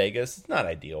Las Vegas, it's not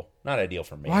ideal. Not ideal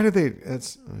for me. Why do they?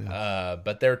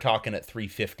 But they're talking at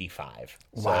 3:55.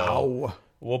 Wow. So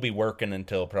we'll be working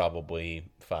until probably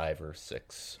 5 or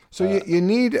 6. So you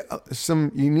need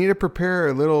you need to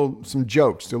prepare some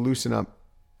jokes to loosen up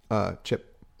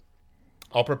Chip.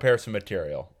 I'll prepare some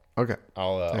material. Okay.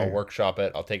 I'll workshop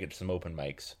it. I'll take it to some open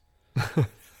mics.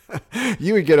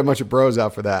 You would get a bunch of bros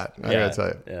out for that. I gotta tell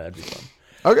you. Yeah, that'd be fun.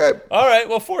 Okay. All right.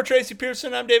 Well, for Tracy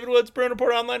Pearson, I'm David Woods, Bruno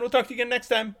Report Online. We'll talk to you again next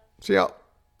time. See y'all.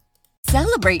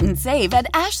 Celebrate and save at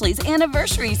Ashley's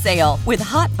Anniversary Sale. With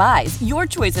Hot Buys, your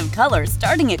choice of colors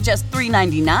starting at just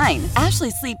 $3.99. Ashley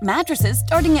Sleep mattresses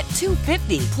starting at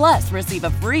 $2.50. Plus, receive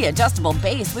a free adjustable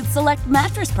base with select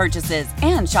mattress purchases.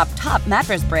 And shop top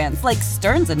mattress brands like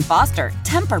Stearns & Foster,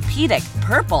 Tempur-Pedic,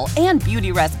 Purple, and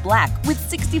Beautyrest Black with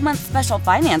 60-month special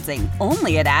financing.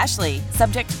 Only at Ashley.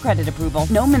 Subject to credit approval.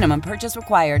 No minimum purchase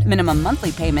required. Minimum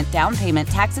monthly payment, down payment,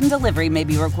 tax, and delivery may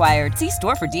be required. See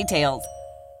store for details.